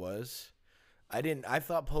polio was. I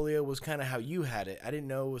thought polio was kind of how you had it. I didn't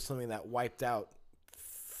know it was something that wiped out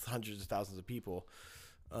hundreds of thousands of people.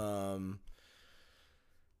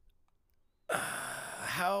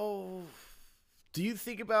 How do you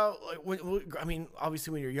think about, like, I mean,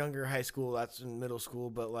 obviously when you're younger, high school, that's in middle school,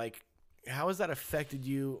 but like, how has that affected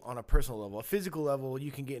you on a personal level? A physical level,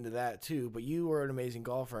 you can get into that too, but you were an amazing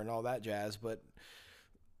golfer and all that jazz, but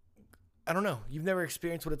I don't know. You've never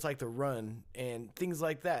experienced what it's like to run and things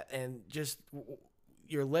like that, and just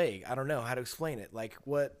your leg. I don't know how to explain it. Like,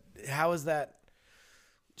 how has that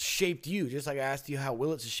shaped you? Just like I asked you how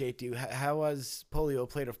Willits has shaped you, how has polio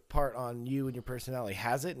played a part on you and your personality?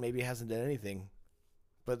 Has it? Maybe it hasn't done anything.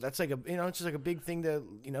 But that's like it's just like a big thing to,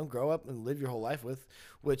 grow up and live your whole life with,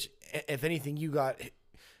 which, if anything, you got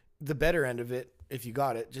the better end of it if you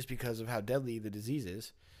got it, just because of how deadly the disease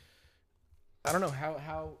is. I don't know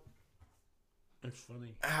how. It's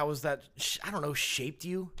funny. How has that, shaped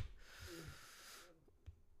you?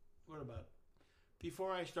 What about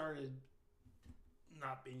before I started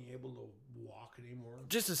not being able to walk anymore?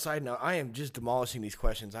 Just a side note, I am just demolishing these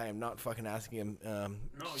questions. I am not fucking asking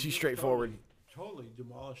them too straightforward. Totally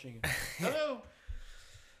demolishing. Hello.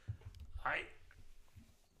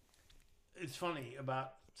 It's funny,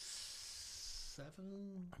 about 8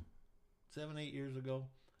 years ago,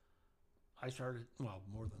 I started, well,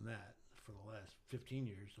 more than that, for the last 15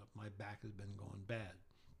 years, my back has been going bad.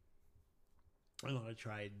 And I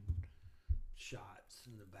tried shots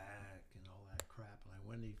in the back and all that crap, and I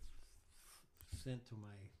went sent to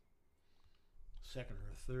my second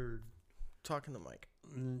or third. Talking to Mike.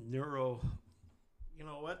 Neuro. You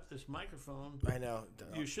know what? This microphone. I know.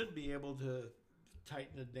 You should be able to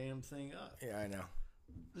tighten the damn thing up. Yeah, I know.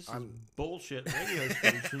 This is bullshit radio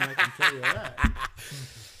station, I can tell you that.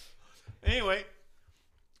 Anyway,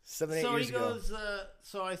 7, 8 so years he ago. goes,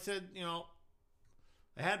 so I said,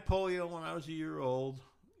 I had polio when I was a year old.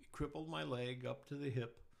 It crippled my leg up to the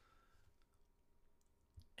hip.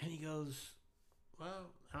 And he goes,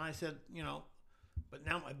 well, and I said, but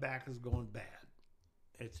now my back is going bad.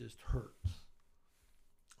 It just hurts.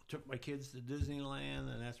 I took my kids to Disneyland,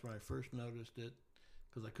 and that's where I first noticed it,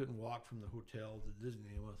 because I couldn't walk from the hotel to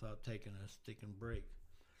Disneyland without taking a stinking break.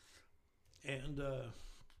 And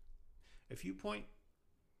if you point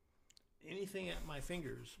anything at my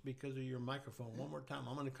fingers because of your microphone one more time,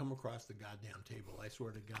 I'm going to come across the goddamn table. I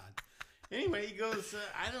swear to God. Anyway, he goes,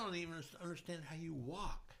 I don't even understand how you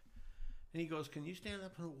walk. And he goes, can you stand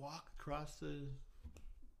up and walk across the,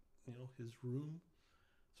 his room?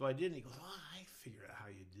 So I did, and he goes, I figured out how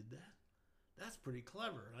you did that. That's pretty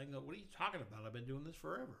clever. And I go, what are you talking about? I've been doing this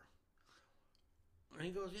forever. And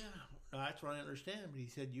he goes, yeah, that's what I understand. But he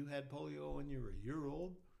said, you had polio when you were a year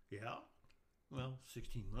old? Yeah. Well,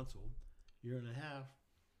 16 months old, year and a half.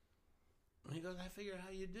 And he goes, I figured out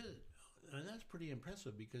how you did it. And that's pretty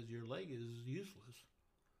impressive because your leg is useless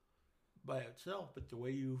by itself, but the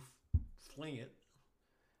way you fling it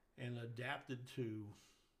and adapted to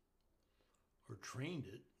or trained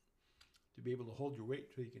it to be able to hold your weight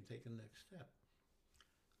so you can take the next step.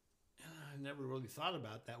 And I never really thought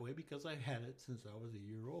about it that way because I had it since I was a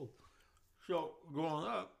year old. So growing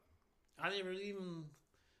up, I never even,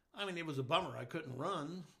 it was a bummer. I couldn't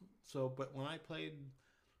run. But when I played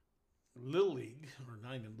Little League, or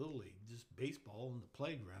not even Little League, just baseball in the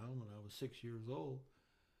playground when I was 6 years old,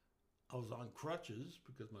 I was on crutches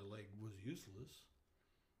because my leg was useless.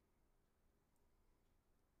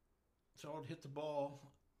 So I'd hit the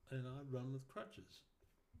ball and I'd run with crutches.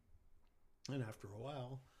 And after a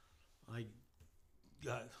while, I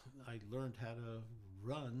learned how to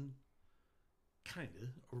run,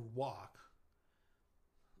 or walk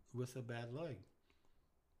with a bad leg.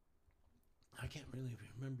 I can't really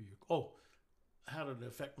remember how did it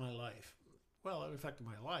affect my life? Well, it affected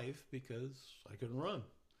my life because I couldn't run.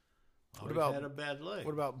 I had a bad leg.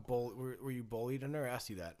 What about were you bullied? I never asked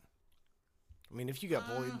you that. If you got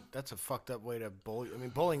bullied, that's a fucked up way to bully.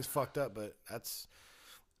 Bullying's fucked up, but that's...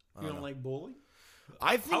 You don't like bowling?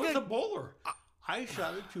 I was a bowler. I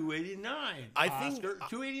shot at 289. Oscar,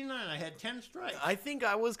 289. I had 10 strikes. I think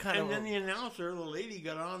I was kind of... And then the announcer, the lady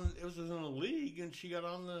got on, it was in a league, and she got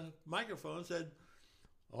on the microphone and said,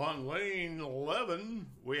 on lane 11,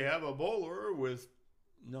 we have a bowler with,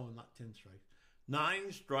 no, not 10 strikes,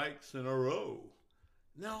 9 strikes in a row.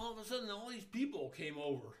 Now, all of a sudden, all these people came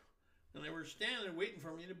over, and they were standing there waiting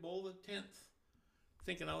for me to bowl the 10th,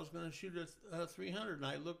 thinking I was going to shoot a 300. And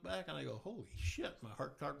I look back, and I go, holy shit, my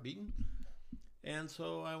heart started beating. And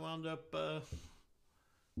so I wound up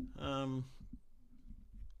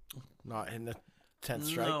not in the 10th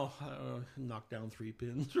strike? No, knocked down 3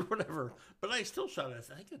 pins or whatever. But I still shot, I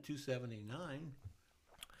think, a 279.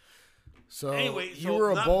 So anyway, you were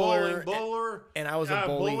a bowler, and I was a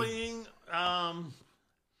bully. Bullying,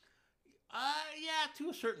 yeah, to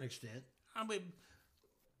a certain extent.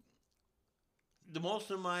 The most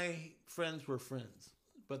of my friends were friends,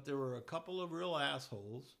 but there were a couple of real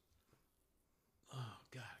assholes. Oh,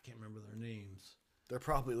 God, I can't remember their names. They're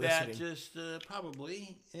probably listening. That just,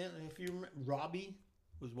 probably. And if you remember, Robbie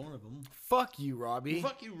was one of them. Fuck you, Robbie.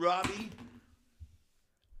 Fuck you, Robbie.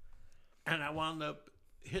 And I wound up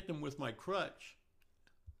hitting him with my crutch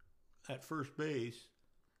at first base.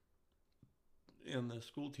 And the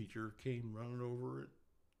school teacher came running over it,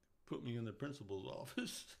 put me in the principal's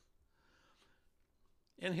office.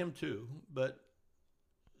 And him too. But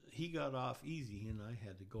he got off easy and I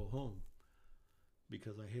had to go home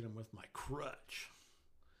because I hit him with my crutch.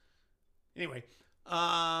 Anyway,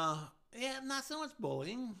 yeah, not so much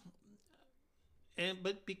bullying,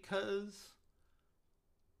 but because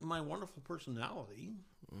my wonderful personality,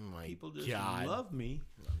 people just love me.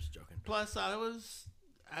 I'm just joking. Plus, I was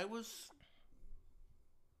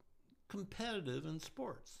competitive in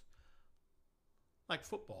sports, like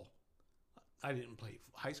football. I didn't play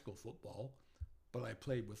high school football, but I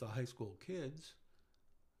played with the high school kids.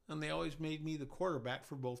 And they always made me the quarterback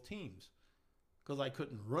for both teams because I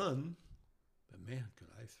couldn't run, but man, could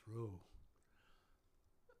I throw.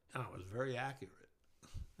 And I was very accurate.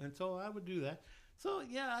 And so I would do that. So,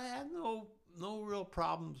 yeah, I had no real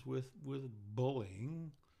problems with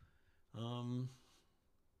bullying.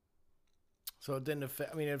 So it didn't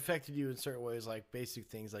affect, it affected you in certain ways, like basic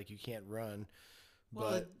things like you can't run.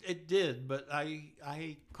 Well, it did, but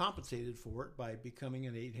I compensated for it by becoming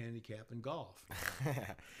an 8 handicap in golf.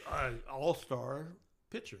 All-star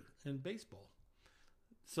pitcher in baseball.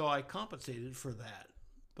 So I compensated for that,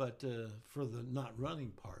 but for the not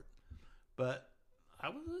running part. But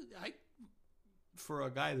I for a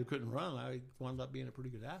guy that couldn't run, I wound up being a pretty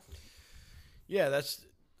good athlete. Yeah, that's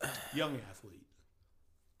young athlete.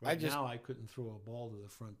 Now I couldn't throw a ball to the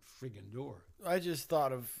front friggin' door. I just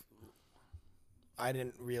thought of. I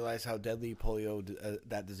didn't realize how deadly polio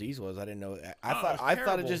that disease was. I didn't know. I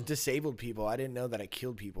thought it just disabled people. I didn't know that it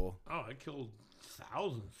killed people. Oh, it killed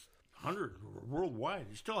thousands, hundreds worldwide.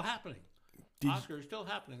 It's still happening. Oscar, it's still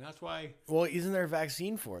happening. That's why. Well, isn't there a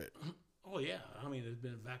vaccine for it? Oh yeah, I mean, there's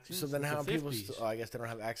been vaccines. So then, how the people? 50s. I guess they don't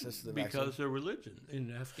have access to the vaccine because their religion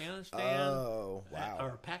in Afghanistan,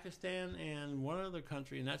 or Pakistan, and one other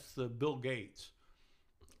country, and that's the Bill Gates.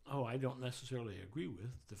 Oh, I don't necessarily agree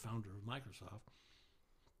with the founder of Microsoft.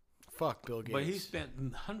 Fuck Bill Gates. But he spent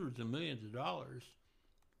hundreds of millions of dollars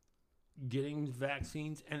getting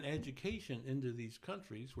vaccines and education into these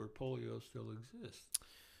countries where polio still exists.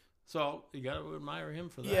 So you got to admire him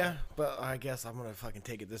for that. Yeah, but I guess I'm gonna fucking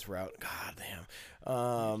take it this route. God damn.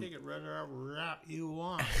 You take it whatever route you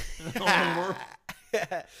want.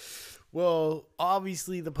 Well,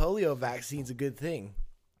 obviously the polio vaccine's a good thing.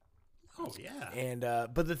 Oh yeah. And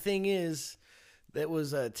but the thing is, that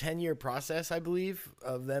was a 10-year process, I believe,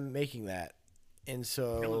 of them making that. And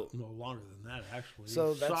so no longer than that, actually.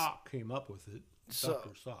 So Salk came up with it. Dr.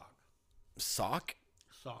 Salk. Salk?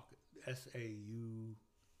 Salk.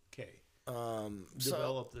 SAUK.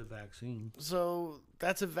 Developed the vaccine. So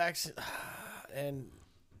that's a vaccine, and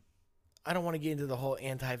I don't want to get into the whole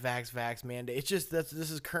anti-vax mandate. It's just this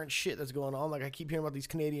is current shit that's going on. Like I keep hearing about these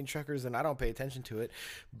Canadian truckers, and I don't pay attention to it.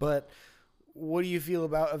 But what do you feel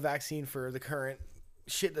about a vaccine for the current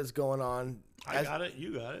shit that's going on? I got it.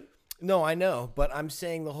 You got it. No, I know, but I'm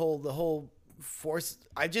saying the whole force.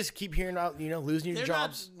 I just keep hearing out, losing your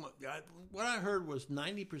jobs. What I heard was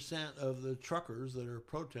 90% of the truckers that are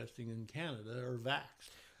protesting in Canada are vaxxed.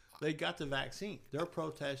 They got the vaccine. They're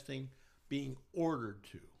protesting being ordered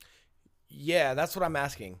to. Yeah, that's what I'm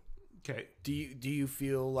asking. Okay. Do you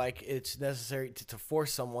feel like it's necessary to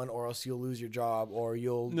force someone, or else you'll lose your job, or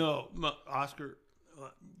you'll? No, Oscar,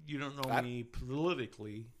 you don't know me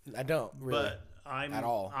politically. I don't really. But at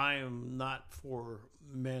all. I am not for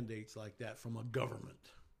mandates like that from a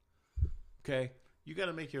government. Okay? You got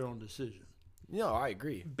to make your own decision. No, I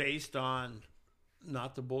agree. Based on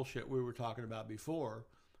not the bullshit we were talking about before,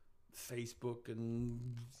 Facebook and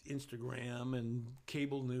Instagram and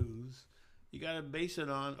cable news. You got to base it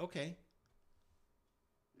on, okay,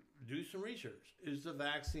 do some research. Is the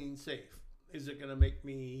vaccine safe? Is it going to make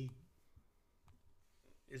me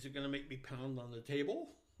pound on the table?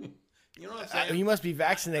 You know what I'm saying? You must be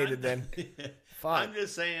vaccinated then. Fine. I'm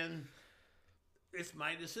just saying it's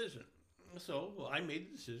my decision. So I made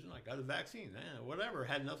the decision. I got a vaccine. Whatever. It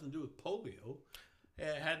had nothing to do with polio.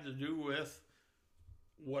 It had to do with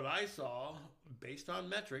what I saw based on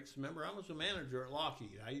metrics. Remember, I was a manager at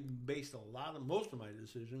Lockheed. I based most of my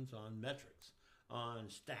decisions on metrics, on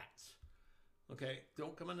stats. Okay?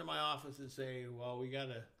 Don't come into my office and say, well, we got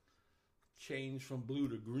to change from blue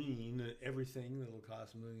to green, everything that'll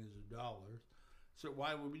cost millions of dollars. So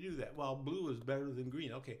why would we do that? Well, blue is better than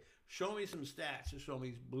green. Okay, show me some stats to show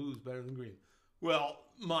me blue is better than green. Well,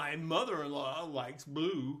 my mother-in-law likes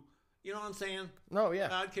blue. You know what I'm saying? No, yeah.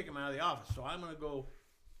 I'd kick him out of the office. So I'm going to go,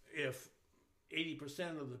 if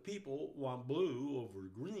 80% of the people want blue over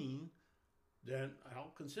green, then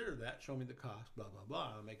I'll consider that. Show me the cost, blah, blah,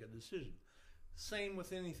 blah. I'll make a decision. Same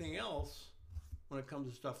with anything else when it comes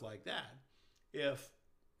to stuff like that. If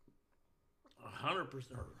 100%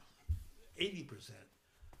 or 80%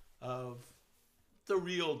 of the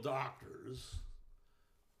real doctors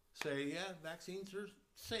say, yeah, vaccines are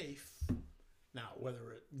safe. Now,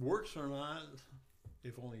 whether it works or not,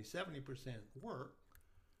 if only 70% work,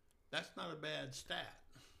 that's not a bad stat.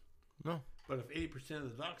 No. But if 80%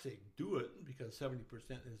 of the docs say do it because 70%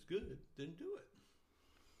 is good, then do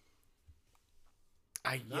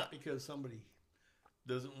it. Not because somebody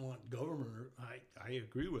doesn't want government. I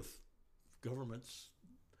agree with governments.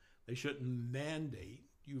 They shouldn't mandate.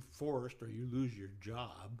 You forced or you lose your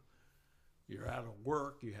job. You're out of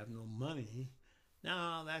work. You have no money.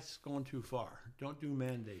 No, that's going too far. Don't do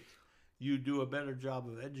mandates. You do a better job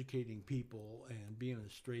of educating people and being a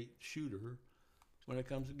straight shooter when it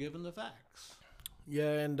comes to giving the facts.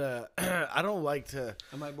 Yeah, and I don't like to...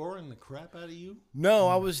 Am I boring the crap out of you? No,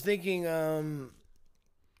 I was thinking...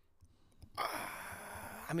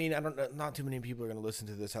 I mean, I don't. Not too many people are going to listen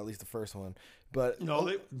to this. At least the first one, but no,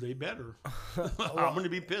 they better. I'm going to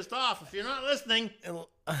be pissed off if you're not listening.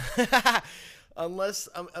 Unless,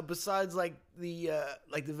 besides like the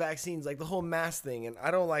vaccines, like the whole mask thing, and I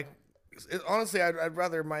don't like honestly, I'd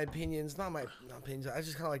rather my opinions, not opinions. I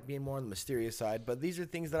just kind of like being more on the mysterious side. But these are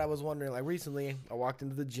things that I was wondering. Like recently, I walked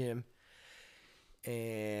into the gym,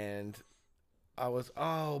 and I was,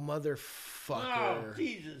 oh motherfucker. Oh,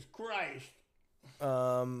 Jesus Christ!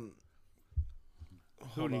 Um,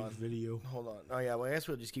 Hold on. Video. Hold on. Oh yeah. Well, I guess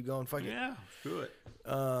we'll just keep going. Fuck it. Yeah, screw it.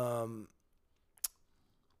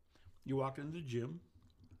 You walked into the gym,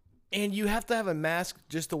 and you have to have a mask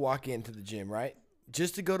just to walk into the gym, right?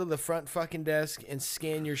 Just to go to the front fucking desk and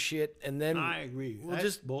scan your shit, and then I agree. Well, That's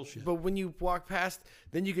just bullshit. But when you walk past,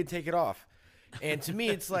 then you can take it off. And to me,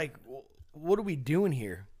 it's like, what are we doing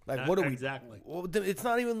here? Like, what are we? Exactly. Well, it's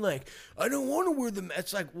not even like I don't want to wear them.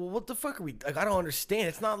 It's like, well, what the fuck are we? Like, I don't understand.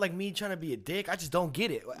 It's not like me trying to be a dick. I just don't get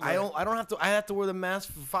it. Right. I don't have to. I have to wear the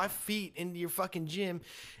mask for 5 feet into your fucking gym.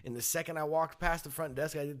 And the second I walked past the front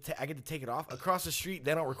desk, I get to take it off. Across the street,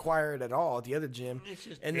 they don't require it at all at the other gym.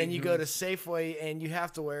 And then you go to Safeway and you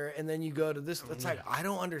have to wear it. And then you go to this. It's like I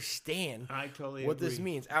don't understand. I totally what agree. This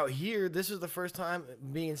means. Out here, this is the first time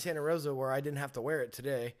being in Santa Rosa where I didn't have to wear it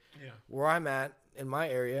today. Yeah. Where I'm at. In my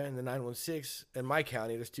area, in the 916, in my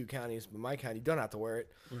county, there's 2 counties, but my county, you don't have to wear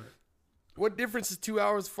it. Right. What difference does 2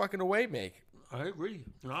 hours fucking away make? I agree.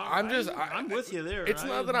 No, I'm with you there. It's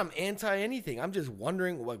not that I'm anti anything. I'm just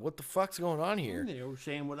wondering, like, what the fuck's going on here? They were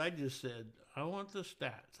saying what I just said. I want the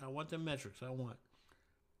stats. I want the metrics. I want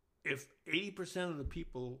if 80% of the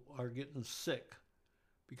people are getting sick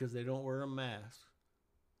because they don't wear a mask.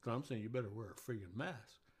 So I'm saying you better wear a friggin'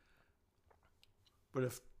 mask. But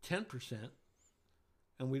if 10%.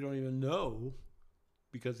 And we don't even know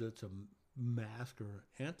because it's a mask or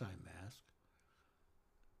anti-mask.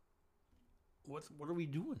 What are we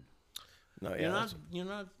doing? No, yeah,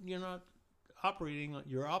 you're not operating.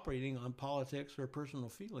 You're operating on politics or personal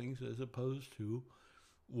feelings as opposed to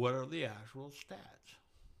what are the actual stats.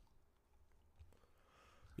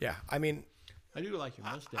 Yeah, I mean. I do like your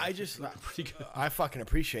mustache. I just, pretty good. I fucking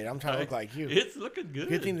appreciate it. I'm trying to look like you. It's looking good.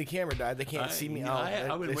 Good thing the camera died. They can't see me.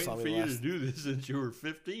 I've been waiting for you to do this since you were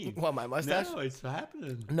 15. What, my mustache? No, it's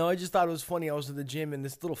happening. No, I just thought it was funny. I was at the gym and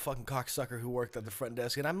this little fucking cocksucker who worked at the front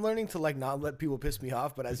desk, and I'm learning to like not let people piss me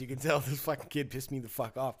off. But as you can tell, this fucking kid pissed me the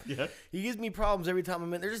fuck off. Yeah. He gives me problems every time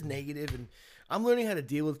I'm in. They're just negative, and I'm learning how to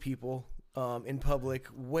deal with people. In public,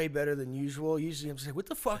 way better than usual. Usually, I'm just like, "What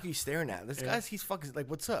the fuck are you staring at?" This guy's he's fucking like,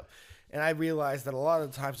 "What's up?" And I realized that a lot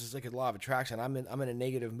of the times it's like a law of attraction. I'm in a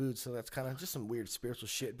negative mood, so that's kind of just some weird spiritual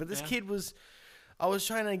shit. But this kid was, I was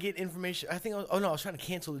trying to get information. I was trying to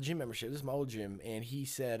cancel the gym membership. This is my old gym, and he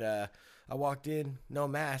said, I walked in, no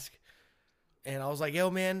mask, and I was like, "Yo,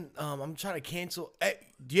 man, I'm trying to cancel. Hey,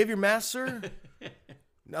 do you have your mask, sir?"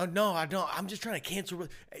 No, I don't. I'm just trying to cancel.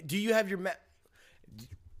 Do you have your mask?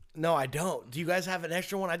 No, I don't. Do you guys have an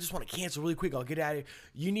extra one? I just want to cancel really quick. I'll get out of here.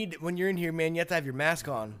 You need, when you're in here, man, you have to have your mask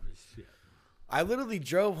on. I literally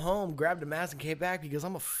drove home, grabbed a mask, and came back because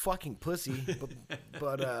I'm a fucking pussy.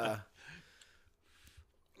 But no,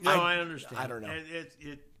 I understand. I don't know.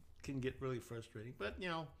 It can get really frustrating. But,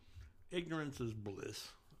 ignorance is bliss,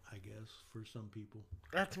 I guess, for some people.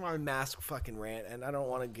 That's my mask fucking rant, and I don't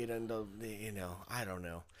want to get into I don't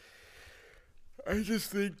know. I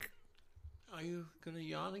just think... Are you gonna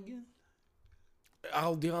yawn again?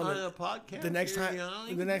 I'll yawn on a podcast. The next time,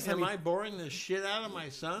 am I boring the shit out of my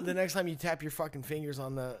son? The next time you tap your fucking fingers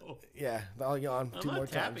on the, I'll yawn I'm 2 more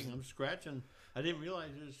tapping, times. I'm scratching. I didn't realize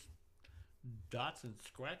there's dots and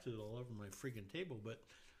scratches all over my freaking table. But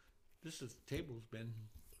table's been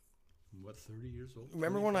 30 years old.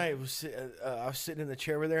 Remember when I was sitting in the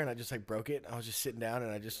chair over there and I just like broke it? I was just sitting down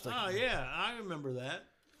and I just like. Oh yeah, I remember that.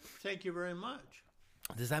 Thank you very much.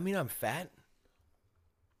 Does that mean I'm fat?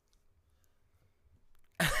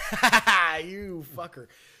 You fucker.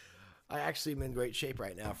 I actually am in great shape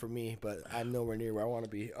right now for me, but I'm nowhere near where I want to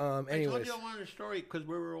be. Anyways. I told you I wanted a story because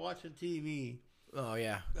we were watching TV. Oh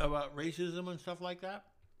yeah. About racism and stuff like that.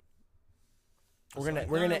 We're gonna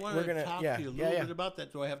talk to you a little bit about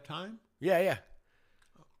that. Do I have time? Yeah.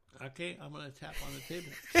 Okay, I'm gonna tap on the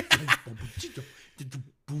table.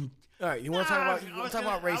 All right, you want to talk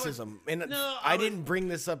about racism? I didn't bring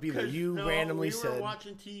this up either. You randomly said. We were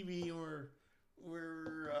watching TV and we're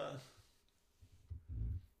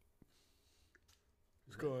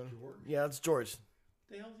what's going on? Yeah, that's George.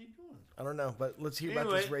 What the hell's he doing? I don't know, but let's hear about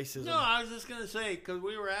this racism. No, I was just gonna say because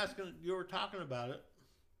we were asking, you were talking about it,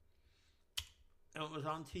 and it was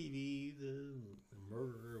on TV, the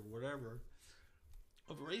murder or whatever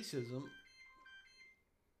of racism.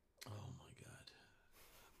 Oh my God,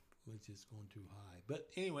 it's just going too high. But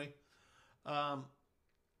anyway,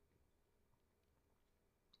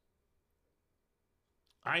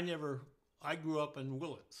 I grew up in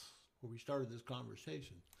Willits where we started this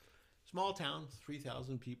conversation. Small town,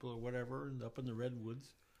 3,000 people or whatever, and up in the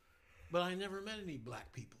redwoods. But I never met any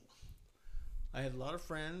black people. I had a lot of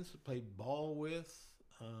friends I played ball with,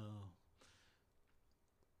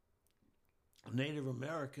 Native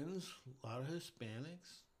Americans, a lot of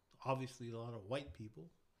Hispanics, obviously a lot of white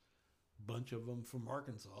people, a bunch of them from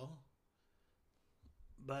Arkansas.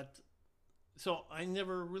 But, so I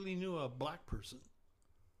never really knew a black person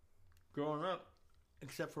growing up,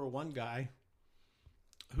 except for one guy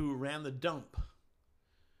who ran the dump.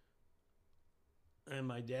 And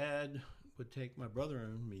my dad would take my brother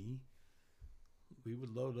and me. We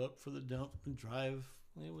would load up for the dump and drive.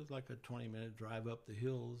 It was like a 20-minute drive up the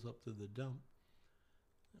hills, up to the dump.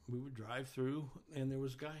 We would drive through, and there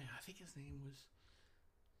was a guy, I think his name was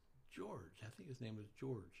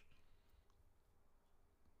George.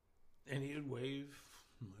 And he would wave.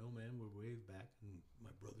 My old man would wave back, and my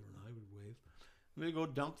brother and I would wave. And we'd go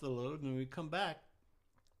dump the load, and we'd come back.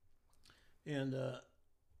 And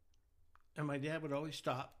my dad would always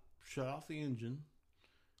stop, shut off the engine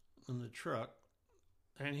in the truck,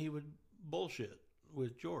 and he would bullshit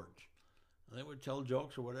with George. And they would tell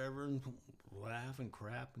jokes or whatever and laugh and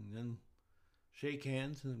crap and then shake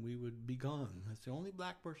hands and we would be gone. That's the only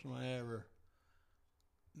black person I ever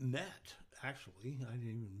met, actually. I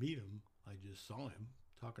didn't even meet him. I just saw him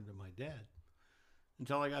talking to my dad.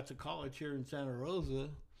 Until I got to college here in Santa Rosa,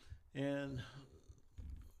 and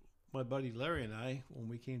my buddy Larry and I, when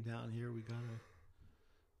we came down here, we got a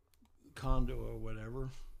condo or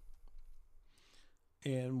whatever.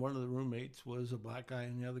 And one of the roommates was a black guy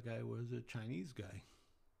and the other guy was a Chinese guy.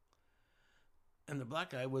 And the black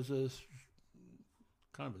guy was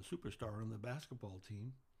kind of a superstar on the basketball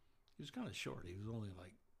team. He was kind of short. He was only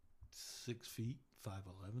like 6 feet,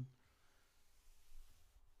 5'11".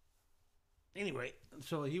 Anyway,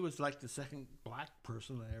 so he was like the second black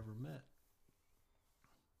person I ever met.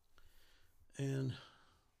 And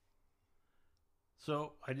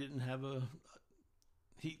so I didn't have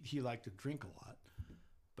he liked to drink a lot,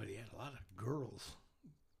 but he had a lot of girls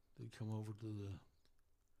that come over to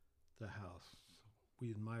the house. So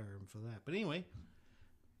we admire him for that. But anyway,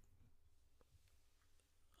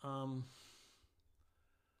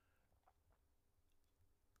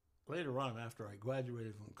 later on, after I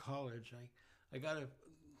graduated from college, I got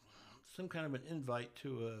some kind of an invite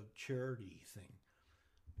to a charity thing.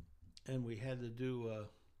 And we had to do,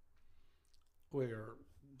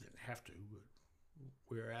 didn't have to, but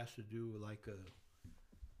we were asked to do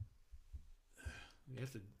you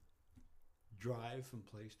have to drive from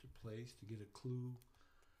place to place to get a clue.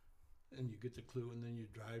 And you get the clue and then you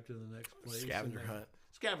drive to the next place.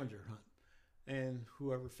 Scavenger hunt. And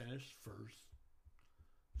whoever finished first,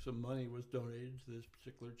 some money was donated to this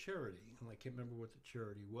particular charity. And I can't remember what the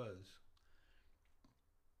charity was.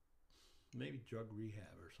 Maybe drug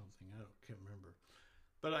rehab or something. Can't remember.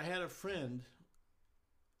 But I had a friend,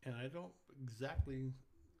 and I don't exactly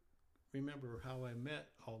remember how I met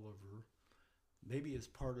Oliver. Maybe as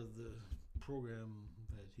part of the program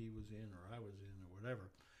that he was in or I was in or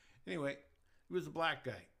whatever. Anyway, he was a black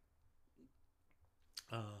guy.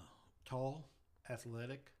 Tall,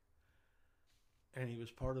 athletic, and he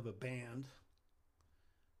was part of a band.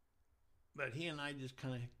 But he and I just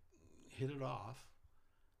kind of hit it off.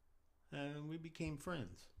 And we became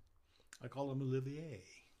friends. I called him Olivier,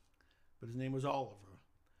 but his name was Oliver.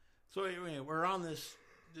 So anyway, we're on this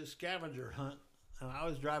scavenger hunt, and I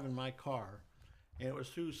was driving my car, and it was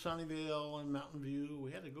through Sunnyvale and Mountain View.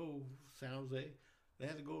 We had to go San Jose. They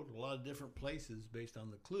had to go to a lot of different places based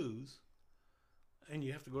on the clues, and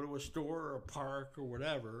you have to go to a store or a park or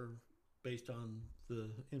whatever based on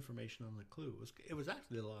the information on the clue. It was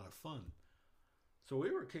actually a lot of fun. So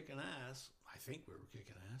we were kicking ass. I think we were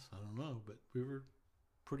kicking ass. I don't know, but we were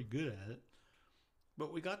pretty good at it.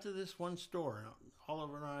 But we got to this one store, and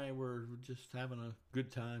Oliver and I were just having a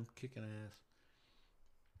good time kicking ass.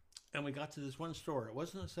 And we got to this one store. It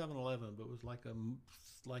wasn't a 7-Eleven, but it was like a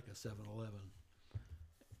 7-Eleven.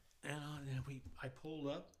 And I pulled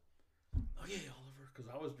up. Okay, Oliver, because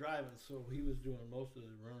I was driving, so he was doing most of the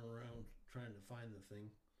running around trying to find the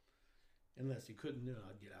thing. Unless he couldn't, then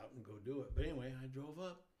I'd get out and go do it. But anyway, I drove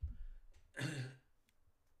up.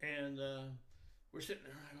 And we're sitting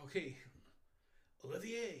there. I go, okay,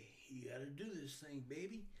 Olivier, you got to do this thing,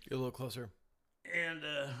 baby. Get a little closer. And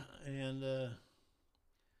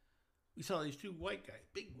we saw these two white guys,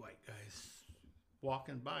 big white guys,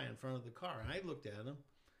 walking by in front of the car. And I looked at them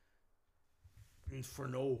for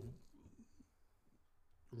no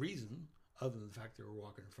reason other than the fact they were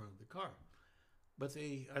walking in front of the car. But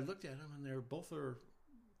I looked at them, and both their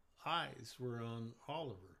eyes were on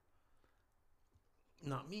Oliver,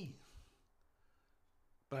 not me.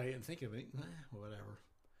 But I didn't think of it. Whatever.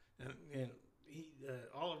 And he,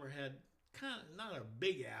 Oliver had kind of, not a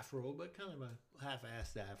big afro, but kind of a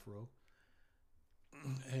half-assed afro.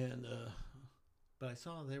 And, but I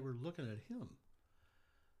saw they were looking at him.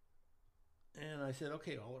 And I said,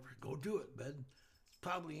 okay, Oliver, go do it, bud. It's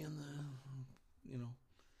probably in the,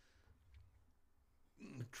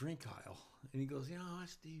 drink aisle. And he goes,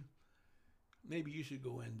 Steve, maybe you should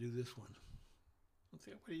go in and do this one. I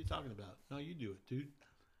said, what are you talking about? No, you do it, dude.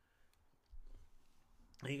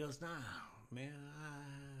 And he goes, nah, man,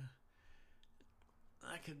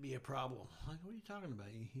 I could be a problem. I'm like, what are you talking about?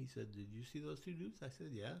 He said, did you see those two dudes? I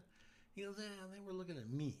said, yeah. He goes, yeah, they were looking at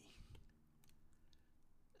me.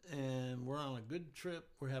 And we're on a good trip.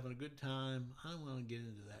 We're having a good time. I don't want to get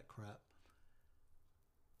into that crap.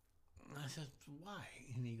 And I said, why?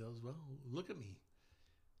 And he goes, well, look at me.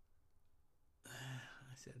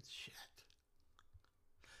 I said, shit.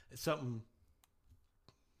 It's something.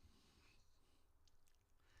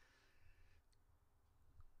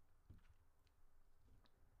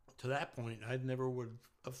 To that point, I never would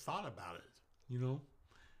have thought about it, So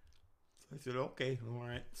I said, okay, all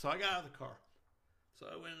right. So I got out of the car. So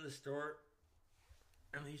I went in the store,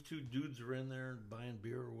 and these two dudes are in there buying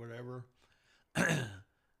beer or whatever.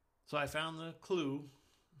 So I found the clue.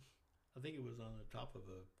 I think it was on the top of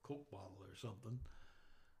a Coke bottle or something.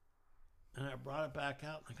 And I brought it back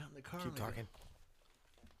out, and I got in the car. Keep talking.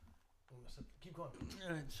 Keep going.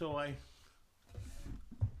 And so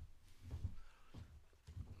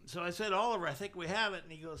I said, Oliver, I think we have it.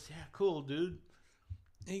 And he goes, yeah, cool, dude.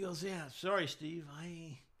 And he goes, yeah, sorry, Steve.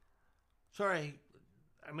 Sorry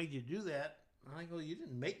I made you do that. And I go, you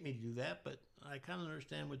didn't make me do that, but I kind of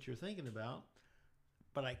understand what you're thinking about.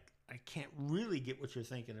 But I can't really get what you're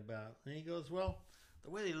thinking about. And he goes, well, the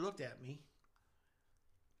way they looked at me,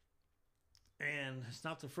 and it's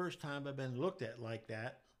not the first time I've been looked at like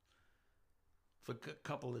that, for a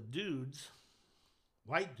couple of dudes,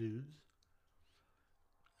 white dudes.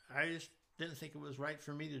 I just didn't think it was right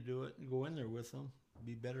for me to do it and go in there with them. It'd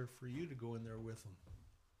be better for you to go in there with them.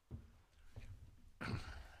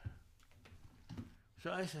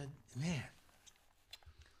 So I said, man.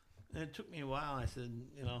 And it took me a while. I said,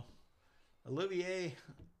 Olivier,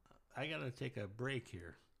 I got to take a break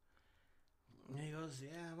here. And he goes,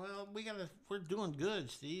 yeah, well, we're doing good,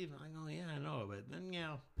 Steve. I go, yeah, I know, but then,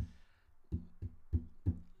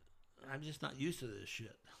 I'm just not used to this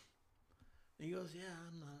shit. And he goes,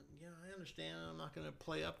 I understand. I'm not going to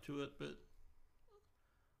play up to it, but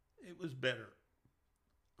it was better.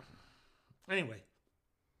 Anyway,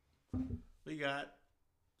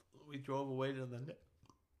 we drove away to the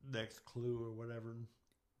next clue or whatever.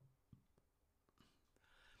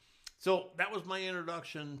 So that was my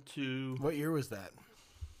introduction to... What year was that?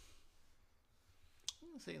 I'm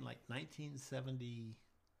going to say like 1978,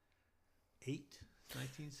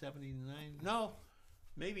 1979. No,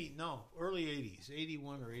 early 80s,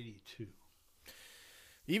 81 or 82.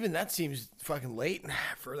 Even that seems fucking late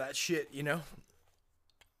for that shit, Yeah,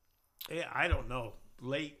 I don't know.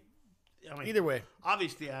 Late. I mean, either way.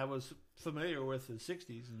 Obviously, I was familiar with the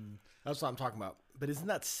 60s. And that's what I'm talking about. But isn't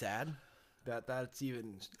that sad that that's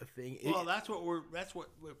even a thing? Well, that's what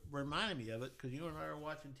reminded me of it, because you and I were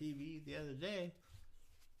watching TV the other day,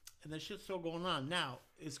 and this shit's still going on. Now,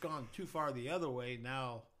 it's gone too far the other way.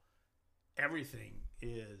 Now, everything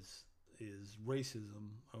is racism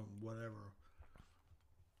or whatever.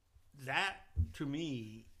 That, to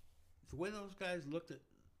me, the way those guys looked at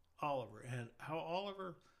Oliver, and how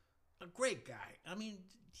Oliver, a great guy. I mean,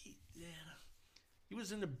 he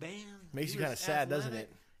was in the band. Makes you kind of sad, doesn't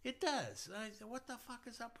it? It does. I said, what the fuck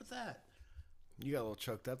is up with that? You got a little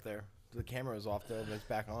choked up there. The camera was off, though, but it's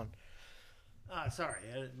back on. Sorry.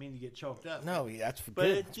 I didn't mean to get choked up. No, that's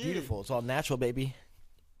good. It's beautiful. It's all natural, baby.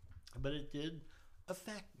 But it did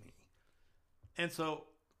affect me. And so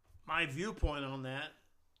my viewpoint on that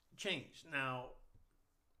changed. Now,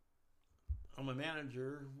 I'm a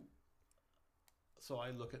manager, so I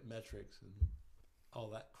look at metrics and all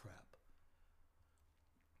that crap.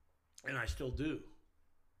 And I still do.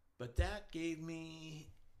 But that gave me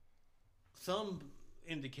some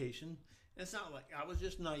indication. It's not like I was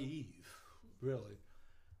just naive, really.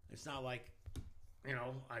 It's not like,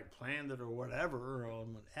 I planned it or whatever, or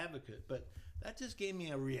I'm an advocate. But that just gave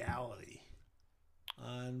me a reality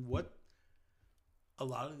on what a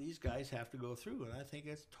lot of these guys have to go through. And I think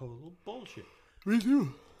it's total bullshit. Me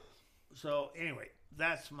too. So, anyway,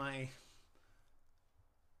 that's my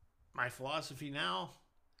philosophy now.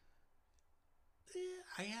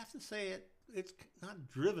 I have to say it's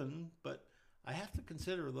not driven, but I have to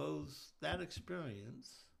consider that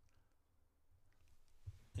experience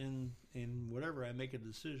in whatever I make a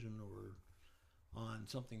decision or on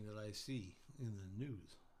something that I see in the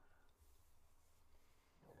news.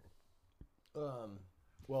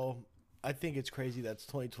 Well, I think it's crazy that's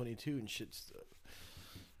 2022 and shit's.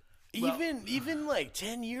 Well, Even like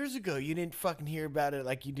 10 years ago, you didn't fucking hear about it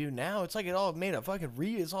like you do now. It's like it all made a fucking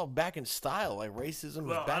it's all back in style. Like racism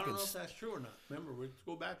is back I don't in know if that's true or not. Remember, let's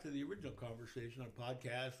go back to the original conversation on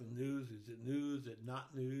podcasts and news. Is it news? Is it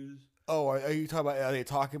not news? Oh, are you talking about? Are they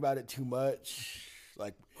talking about it too much?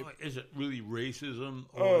 Like, Is it really racism,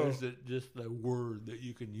 or is it just the word that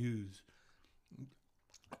you can use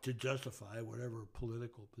to justify whatever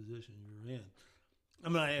political position you're in? I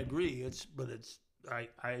mean, I agree.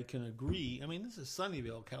 I can agree. I mean, this is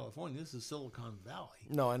Sunnyvale, California. This is Silicon Valley.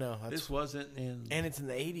 No, I know. This wasn't in... And it's in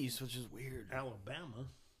the 80s, which is weird. Alabama.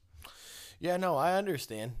 Yeah, no, I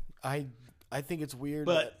understand. I think it's weird.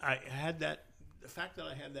 But I had that... The fact that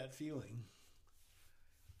I had that feeling,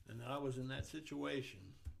 and I was in that situation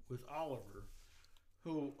with Oliver,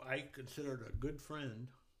 who I considered a good friend.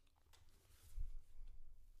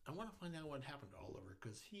 I want to find out what happened to Oliver,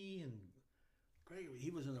 because he and Gregory, he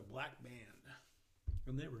was in a black band.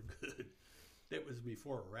 And they were good. It was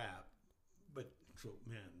before rap, but so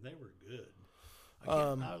man, they were good.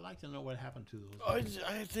 I would like to know what happened to those.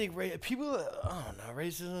 I think people. I don't know.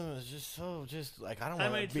 Racism is just like I don't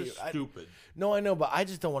want to be stupid. No, I know, but I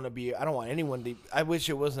just don't want to be. I don't want anyone to. I wish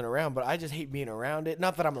it wasn't around, but I just hate being around it.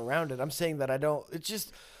 Not that I'm around it. I'm saying that I don't. It's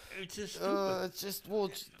just stupid.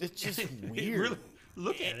 It's just weird. Really,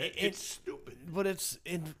 look at it. It's stupid. But it's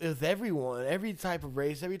with everyone, every type of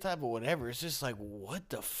race, every type of whatever. It's just like, what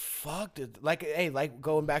the fuck? Like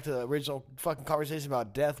going back to the original fucking conversation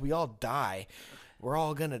about death, we all die. We're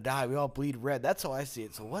all gonna die. We all bleed red. That's how I see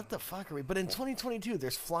it. So what the fuck are we? But in 2022,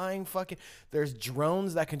 there's there's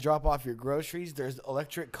drones that can drop off your groceries. There's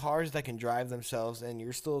electric cars that can drive themselves, and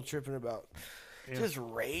you're still tripping about just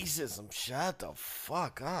racism. Shut the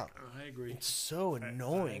fuck up. I agree. It's so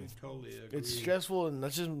annoying. I totally agree. It's stressful, and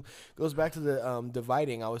that just goes back to the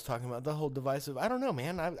dividing I was talking about. The whole divisive. I don't know,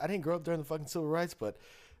 man. I didn't grow up during the fucking civil rights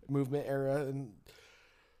movement era, and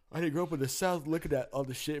I didn't grow up in the South looking at all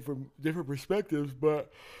the shit from different perspectives.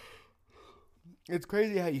 But it's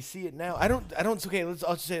crazy how you see it now. I'll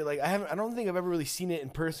just say, like, I don't think I've ever really seen it in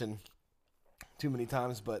person too many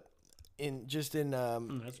times, but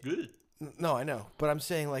that's good. No, I know, but I'm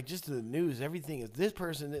saying, like, just in the news, everything is this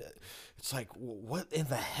person. It's like, what in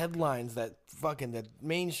the headlines that fucking the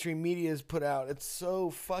mainstream media has put out? It's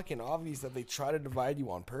so fucking obvious that they try to divide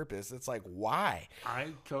you on purpose. It's like, why? I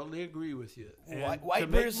totally agree with you.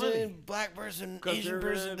 White person, black person, Asian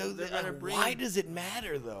person. Why does it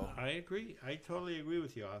matter though? I agree. I totally agree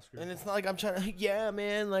with you, Oscar. And it's not like I'm trying to. Yeah,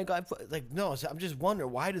 man. No. I'm just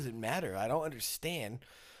wondering, why does it matter? I don't understand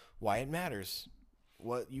why it matters.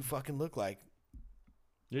 What you fucking look like.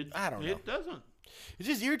 I don't know. It doesn't. It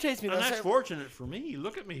just irritates me. And that's fortunate for me.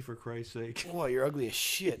 Look at me, for Christ's sake. Well, you're ugly as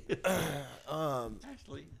shit.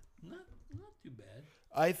 Actually, not too bad.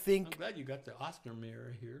 I think. I'm glad you got the Oscar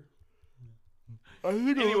mirror here.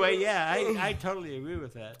 Anyway, yeah, I totally agree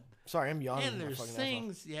with that. Sorry, I'm yawning. And there's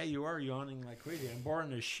things, you are yawning like crazy. I'm boring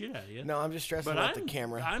the shit out of you. No, I'm just stressing about the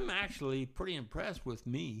camera. I'm actually pretty impressed with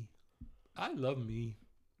me. I love me.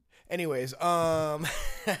 Anyways, I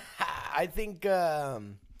think I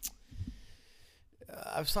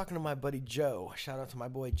was talking to my buddy Joe. Shout out to my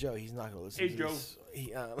boy Joe. He's not gonna listen. Hey, Joe.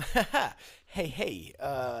 Hey.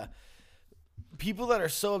 People that are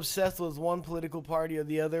so obsessed with one political party or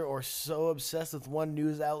the other, or so obsessed with one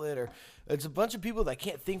news outlet, or it's a bunch of people that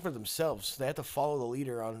can't think for themselves. They have to follow the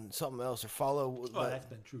leader on something else, or follow. That's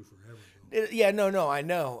been true forever. No, I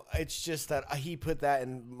know. It's just that he put that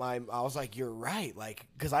in my. I was like, you're right, like,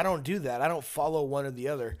 because I don't do that. I don't follow one or the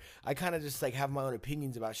other. I kind of just like have my own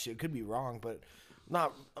opinions about shit. Could be wrong, but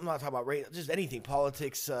I'm not talking about race. Just anything,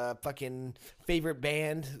 politics. Fucking favorite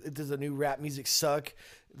band. Does the new rap music suck?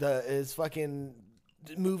 Is fucking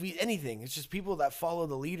movie, anything. It's just people that follow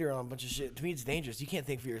the leader on a bunch of shit. To me, it's dangerous. You can't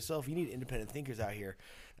think for yourself. You need independent thinkers out here.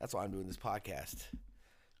 That's why I'm doing this podcast.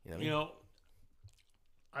 You know what I mean?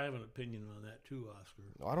 I have an opinion on that too, Oscar.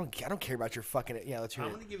 No, I don't care about your fucking. Yeah, let's hear it.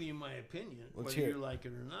 I'm going to give you my opinion, whether you like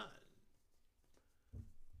it or not.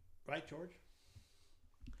 Right, George?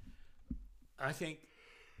 I think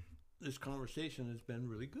this conversation has been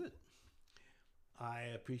really good.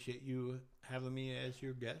 I appreciate you having me as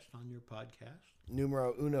your guest on your podcast.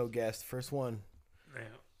 Numero uno guest, first one. Yeah.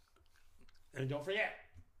 And don't forget.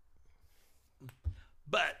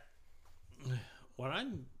 But what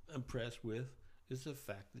I'm impressed with is the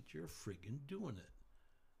fact that you're friggin' doing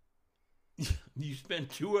it. You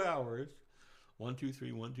spend 2 hours 1, 2,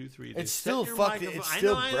 3, 1, 2, 3. It's still fucked. It's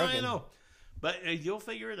still broken. I know. But you'll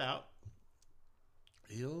figure it out.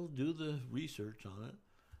 You'll do the research on it.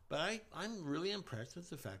 But I'm really impressed with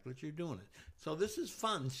the fact that you're doing it. So this is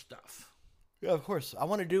fun stuff. Yeah, of course. I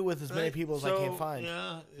want to do it with as many people as I can find.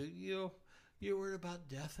 Yeah, you're worried about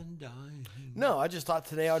death and dying. No, I just thought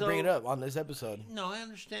today I'd bring it up on this episode. No, I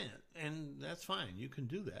understand. And that's fine. You can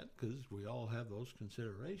do that because we all have those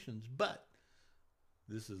considerations. But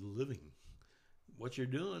this is living. What you're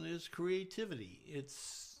doing is creativity.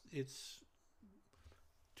 It's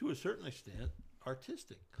to a certain extent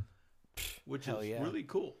artistic, which is really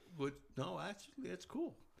cool. No, actually, it's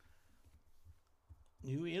cool.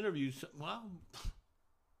 You interview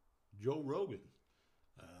Joe Rogan,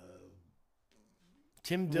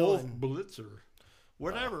 Tim Wolf Dillon, Blitzer,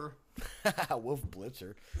 whatever. Wolf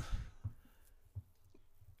Blitzer.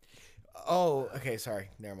 Oh, okay. Sorry,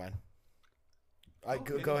 never mind.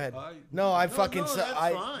 Go ahead. No, that's fine.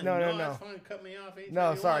 No. That's fine. Cut me off.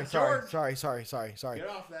 No, sorry. Get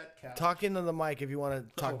off that couch. Talk into the mic if you want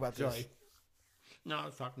to talk about this. No, I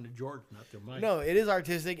was talking to George, not the mic. No, it is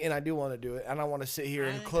artistic, and I do want to do it, and I want to sit here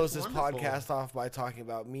and close this podcast off by talking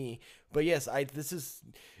about me. But yes,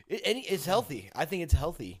 it's healthy. I think it's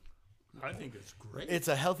healthy. I think it's great. It's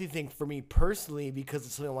a healthy thing for me personally because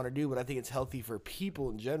it's something I want to do, but I think it's healthy for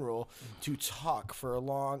people in general to talk for a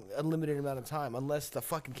unlimited amount of time, unless the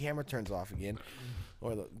fucking camera turns off again.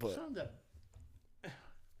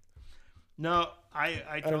 No,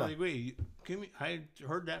 I totally agree. I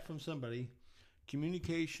heard that from somebody.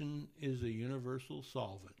 Communication is a universal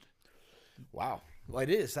solvent. Wow. Well, it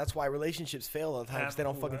is. That's why relationships fail all the time because they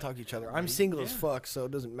don't fucking talk to each other. I'm single as fuck, so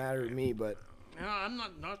it doesn't matter to me, but... No, I'm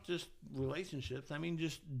not just relationships. I mean,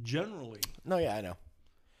 just generally. No, yeah, I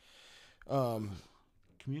know.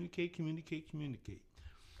 Communicate.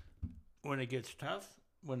 When it gets tough,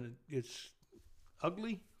 when it gets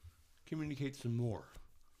ugly, communicate some more.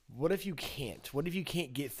 What if you can't? What if you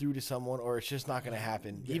can't get through to someone, or it's just not going to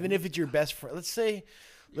happen? Yeah. Even if it's your best friend.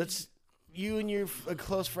 Let's you and your a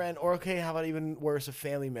close friend, or okay, how about even worse, a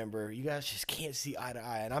family member? You guys just can't see eye to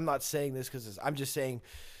eye. And I'm not saying this because I'm just saying,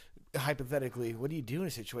 hypothetically, what do you do in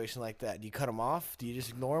a situation like that? Do you cut them off? Do you just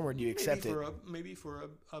ignore them, or do you accept it? Maybe for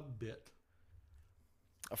a bit.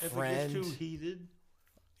 A friend. If it gets too heated.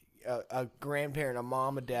 A grandparent, a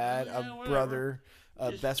mom, a dad, a brother,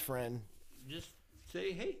 a best friend. Just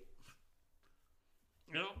say, hey,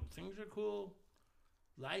 things are cool.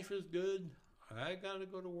 Life is good. I got to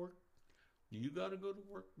go to work. You got to go to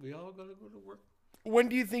work. We all got to go to work. When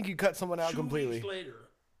do you think you cut someone out completely? 2 weeks later,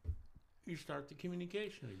 you start the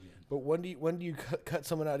communication again. But when do you cut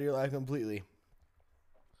someone out of your life completely?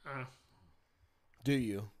 Do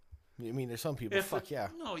you? I mean, there's some people.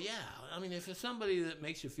 No, yeah. I mean, if it's somebody that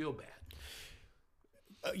makes you feel bad.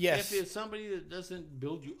 Yes. If it's somebody that doesn't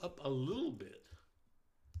build you up a little bit.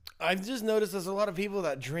 I've just noticed there's a lot of people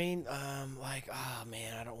that drain,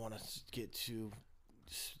 man, I don't want to get too,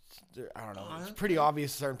 I don't know. It's pretty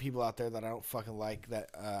obvious certain people out there that I don't fucking like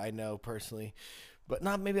that I know personally. But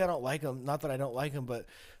maybe I don't like them. Not that I don't like them, but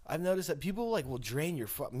I've noticed that people will drain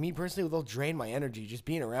me personally, they'll drain my energy just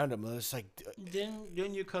being around them. It's like. Then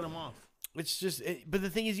you cut them off. It's just, but the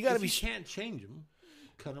thing is, you got to be. You can't change them.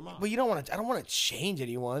 Cut them off. Well, I don't want to change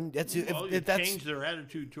anyone. That's if that's change their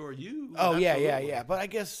attitude toward you. Oh yeah. But I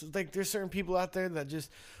guess there's certain people out there that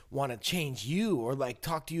just want to change you or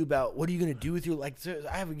talk to you about what are you gonna do with your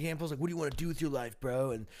I have examples what do you want to do with your life,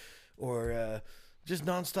 bro, or just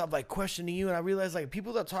nonstop questioning you. And I realize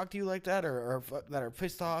people that talk to you like that or that are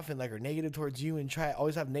pissed off and are negative towards you and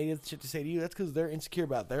always have negative shit to say to you. That's because they're insecure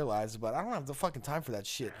about their lives. But I don't have the fucking time for that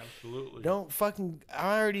shit. Absolutely.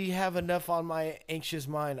 I already have enough on my anxious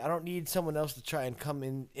mind. I don't need someone else to try and come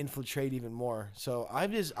and infiltrate even more. So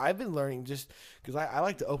I've been learning just because I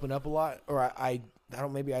like to open up a lot, or I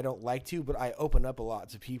don't like to, but I open up a lot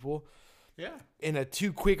to people. Yeah. In a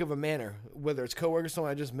too quick of a manner, whether it's coworkers, someone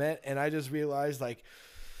I just met, and I just realized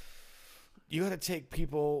you got to take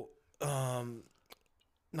people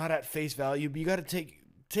not at face value, but you got to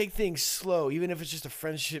take things slow, even if it's just a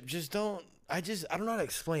friendship. Just don't. I don't know how to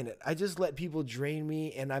explain it. I just let people drain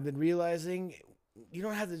me, and I've been realizing you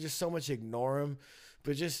don't have to just so much ignore them,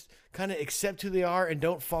 but just kind of accept who they are and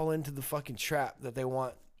don't fall into the fucking trap that they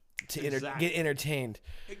want to get entertained.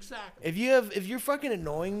 Exactly. If you're fucking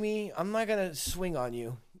annoying me, I'm not gonna swing on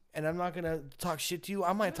you, and I'm not gonna talk shit to you.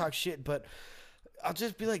 I might talk shit, but I'll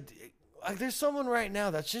just be like there's someone right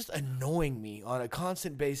now that's just annoying me on a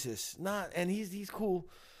constant basis. And he's cool,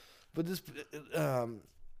 but this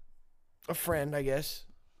a friend, I guess.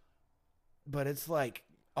 But it's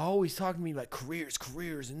always talking to me like careers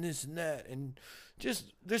and this and that. And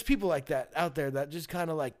just, there's people like that out there that just kind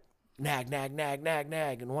of like nag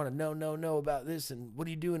and want to know about this. And what are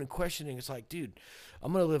you doing and questioning? It's like, dude,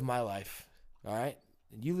 I'm going to live my life. All right.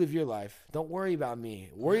 And you live your life. Don't worry about me.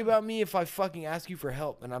 Worry about me if I fucking ask you for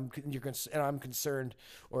help and I'm concerned,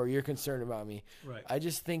 or you're concerned about me. Right. I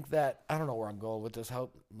just think that, I don't know where I'm going with this. I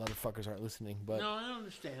hope motherfuckers aren't listening, but No, I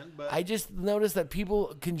understand. But I just noticed that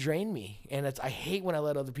people can drain me, and I hate when I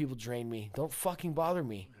let other people drain me. Don't fucking bother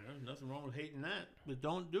me. there's nothing wrong with hating that, but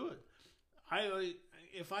don't do it.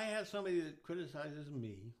 If I have somebody that criticizes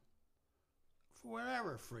me for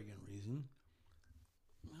whatever friggin' reason,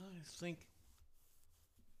 I just think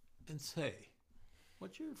and say,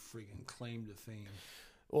 what's your friggin' claim to fame?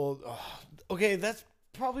 Well, okay, that's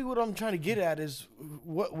probably what I'm trying to get at is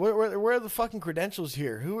where are the fucking credentials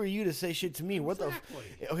here? Who are you to say shit to me? Exactly.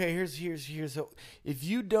 Okay, here's so if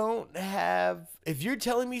you're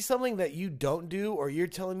telling me something that you don't do, or you're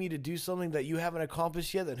telling me to do something that you haven't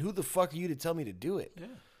accomplished yet, then who the fuck are you to tell me to do it? Yeah.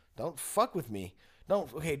 Don't fuck with me.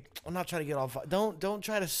 I'm not trying to get off. Don't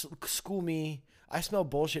try to school me. I smell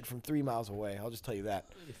bullshit from 3 miles away. I'll just tell you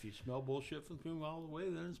that. If you smell bullshit from 3 miles away,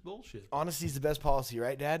 then it's bullshit. Honesty's the best policy,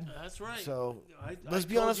 right, Dad? That's right. So let's I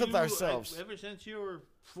be honest told with ourselves. Ever since you were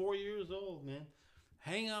 4 years old, man,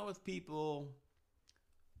 hang out with people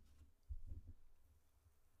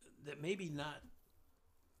that maybe not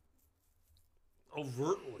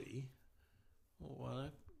overtly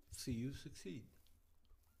want to see you succeed.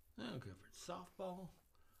 I don't care if it's softball.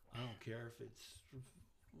 I don't care if it's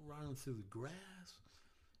running through the grass.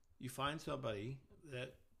 You find somebody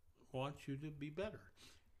that wants you to be better,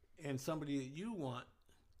 and somebody that you want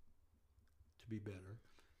to be better,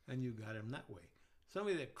 and you got him that way.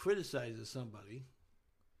 Somebody that criticizes somebody,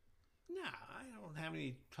 nah, I don't have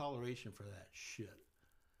any toleration for that shit.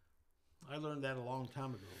 I learned that a long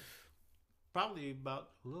time ago. Probably about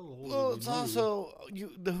a little older. Well, than it's you. also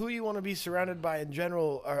who you want to be surrounded by in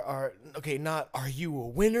general are okay. Not are you a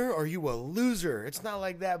winner or are you a loser? It's not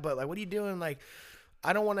like that. But like, what are you doing? Like,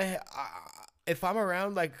 I don't want to. If I'm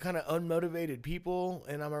around like kind of unmotivated people,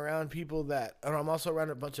 and I'm around people that, and I'm also around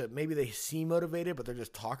a bunch of maybe they seem motivated but they're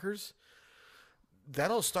just talkers.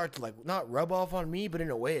 That'll start to like not rub off on me, but in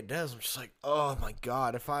a way it does. I'm just like, oh my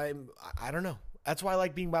god. I don't know. That's why I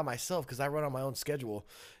like being by myself, because I run on my own schedule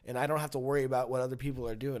and I don't have to worry about what other people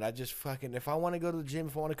are doing. I just fucking, if I want to go to the gym,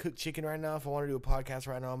 if I want to cook chicken right now, if I want to do a podcast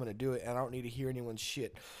right now, I'm going to do it. And I don't need to hear anyone's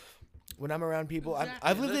shit. When I'm around people, Exactly.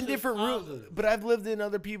 I've lived This in is different rooms, positive. but I've lived in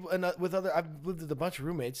other people and I've lived with a bunch of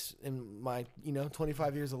roommates in my,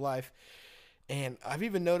 25 years of life. And I've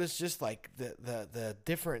even noticed just like the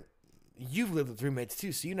different, you've lived with roommates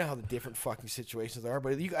too, so you know how the different fucking situations are.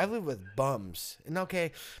 But I live with bums, and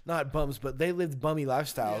okay, not bums, but they lived bummy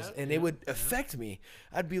lifestyles, and it would affect me.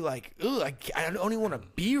 I'd be like, ugh, I don't even want to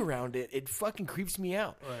be around it. It fucking creeps me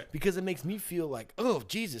out, Right. because it makes me feel like, oh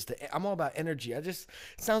Jesus, I'm all about energy. It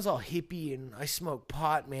sounds all hippie, and I smoke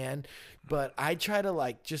pot, man, but I try to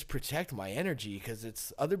like just protect my energy, because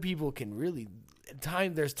it's other people can really.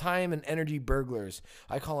 There's time and energy burglars.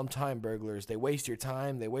 I call them time burglars. They waste your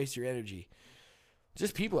time. They waste your energy.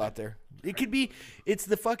 Just people out there. It's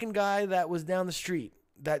the fucking guy that was down the street,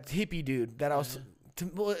 that hippie dude that I was.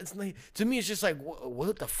 To me, it's just like,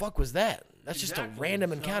 what the fuck was that? That's just a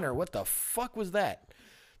random encounter. What the fuck was that?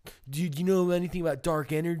 Do you know anything about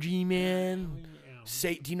dark energy, man?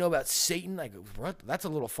 Do you know about Satan? Like, what? That's a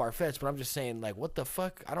little far fetched, but I'm just saying, like, what the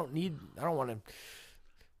fuck? I don't want to.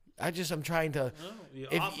 I'm trying to.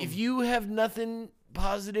 If you have nothing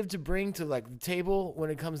positive to bring to like the table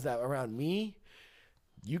when it comes to around me,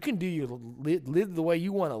 you can live the way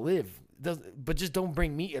you want to live. But just don't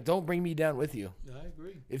bring me down with you. I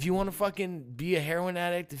agree. If you want to fucking be a heroin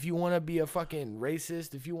addict, if you want to be a fucking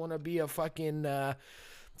racist, if you want to be a fucking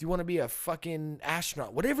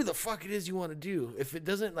astronaut, whatever the fuck it is you want to do, if it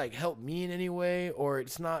doesn't like help me in any way, or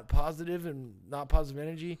it's not positive and not positive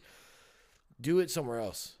energy, do it somewhere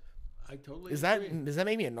else. I totally Does that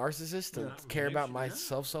make me a narcissist to care about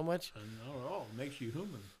myself so much? Not at all. It makes you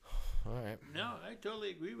human. All right. No, I totally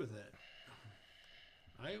agree with that.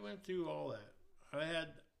 I went through all that. I had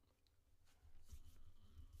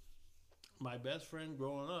my best friend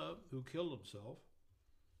growing up who killed himself.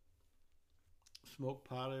 Smoked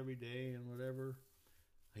pot every day and whatever.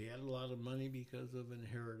 He had a lot of money because of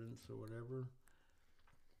inheritance or whatever.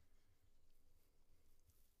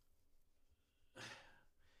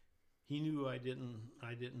 He knew I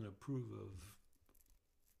didn't approve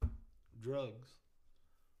of drugs,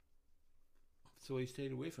 so he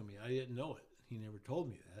stayed away from me. I didn't know it. He never told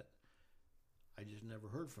me that. I just never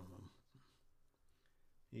heard from him.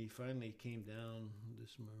 He finally came down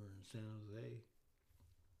this summer in San Jose.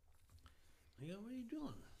 I go, what are you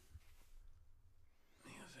doing?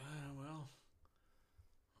 He goes, well,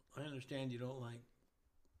 I understand you don't like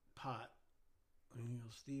pot. And he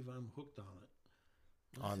goes, Steve, I'm hooked on it.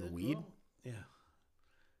 On the weed? Well, yeah.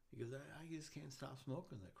 He goes, I just can't stop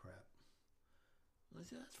smoking that crap. And I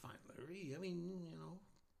said, that's fine, Larry. I mean,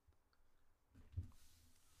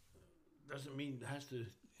 doesn't mean it has to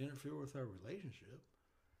interfere with our relationship.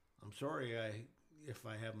 I'm sorry if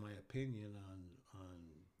I have my opinion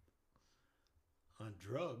on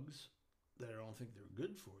drugs that I don't think they're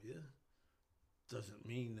good for you. Doesn't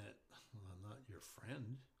mean that I'm not your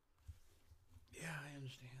friend. Yeah, I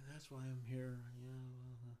understand. That's why I'm here.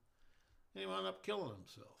 And he wound up killing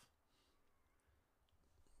himself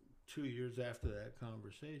 2 years after that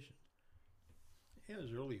conversation. In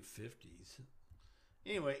his early 50s.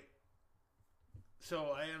 Anyway,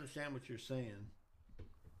 so I understand what you're saying.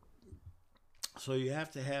 So you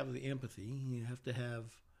have to have the empathy. You have to have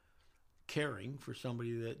caring for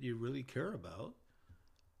somebody that you really care about.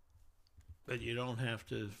 But you don't have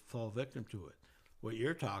to fall victim to it. What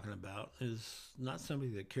you're talking about is not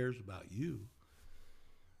somebody that cares about you.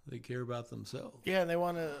 They care about themselves. Yeah, and they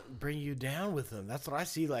want to bring you down with them. That's what I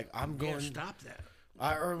see. Like, I'm going... Yeah, stop that.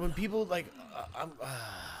 Or when people, like...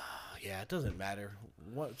 yeah, it doesn't matter.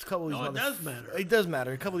 It's a couple of these it does matter. It does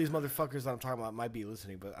matter. A couple of these motherfuckers that I'm talking about might be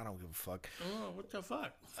listening, but I don't give a fuck. Oh, what the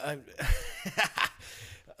fuck?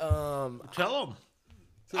 Tell them.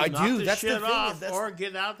 I do. That's shit the thing. Off, or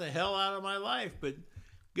get out the hell out of my life, but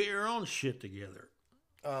get your own shit together.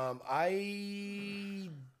 I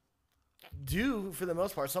do for the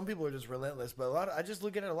most part. Some people are just relentless, but I just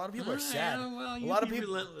look at it. A lot of people are sad. Yeah, well, a lot of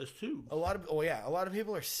people relentless too. A lot of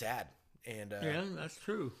people are sad, and yeah, that's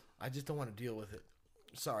true. I just don't want to deal with it.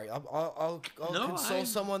 Sorry, I'll console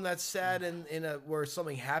someone that's sad in a where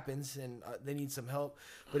something happens and they need some help.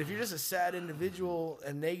 But if you're just a sad individual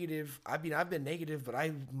and negative, I've been negative, but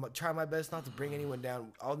I try my best not to bring anyone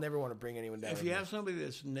down. I'll never want to bring anyone down. If you have somebody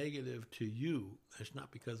that's negative to you, that's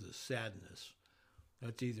not because of sadness.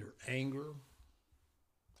 That's either anger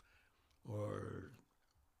or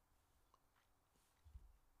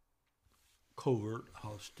covert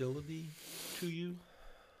hostility to you,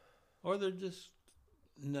 or they're just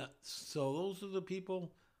nuts. So those are the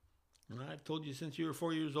people, and I've told you since you were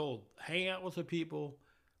 4 years old, hang out with the people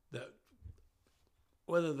that,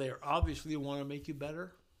 whether they obviously want to make you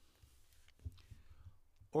better,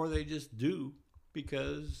 or they just do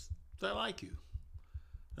because they like you.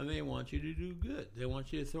 And they want you to do good. They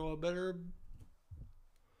want you to throw a better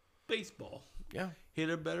baseball. Yeah. Hit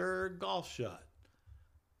a better golf shot.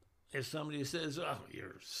 If somebody says, oh,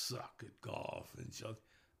 you suck at golf, and so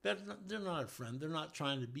they're not a friend. They're not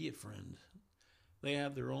trying to be a friend. They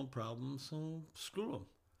have their own problems, so screw them.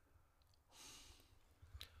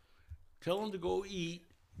 Tell them to go eat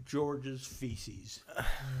George's feces.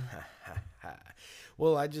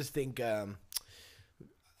 Well, I just think I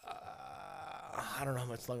don't know how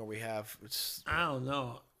much longer we have. I don't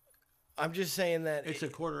know. I'm just saying that it's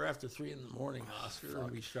 3:15 in the morning, Oscar,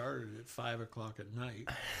 and we started at 5 o'clock at night.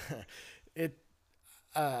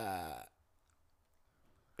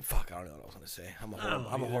 Fuck, I don't know what I was going to say. I'm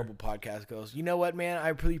a horrible podcast host. You know what, man? I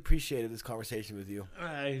really appreciated this conversation with you.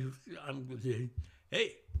 Hey,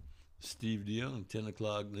 Steve DeYoung, 10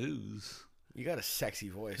 o'clock news. You got a sexy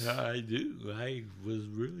voice. I do. I was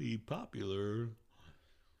really popular.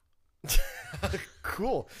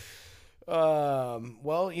 Cool.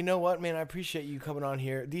 Well, you know what, man? I appreciate you coming on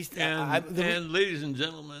here. And ladies and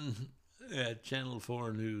gentlemen at Channel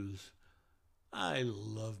 4 News, I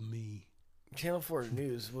love me. Channel 4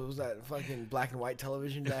 News. What was that? Fucking black and white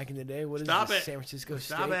television back in the day? What is Stop this? it. San Francisco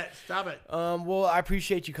State? Stop it. Well, I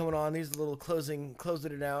appreciate you coming on. These little closing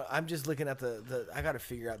it out. I'm just looking at I got to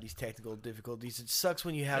figure out these technical difficulties. It sucks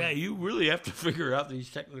when you have. Yeah, you really have to figure out these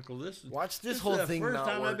technical listens. Watch this whole thing. First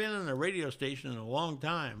time I've been in a radio station in a long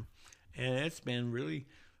time, and it's been really.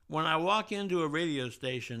 When I walk into a radio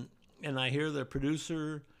station and I hear the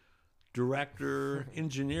producer, director,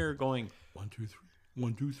 engineer going 1, 2, 3.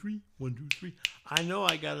 1, 2, 3, 1, 2, 3. I know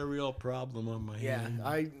I got a real problem on my hand. Yeah,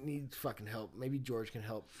 I need fucking help. Maybe George can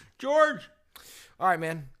help. George! All right,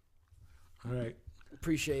 man. All right.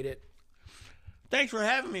 Appreciate it. Thanks for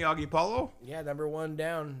having me, Augie Paulo. Yeah, number 1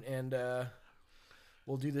 down, and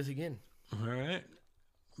we'll do this again. All right.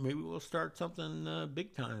 Maybe we'll start something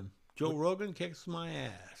big time. Joe Rogan kicks my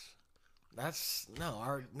ass. I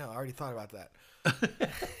already thought about that.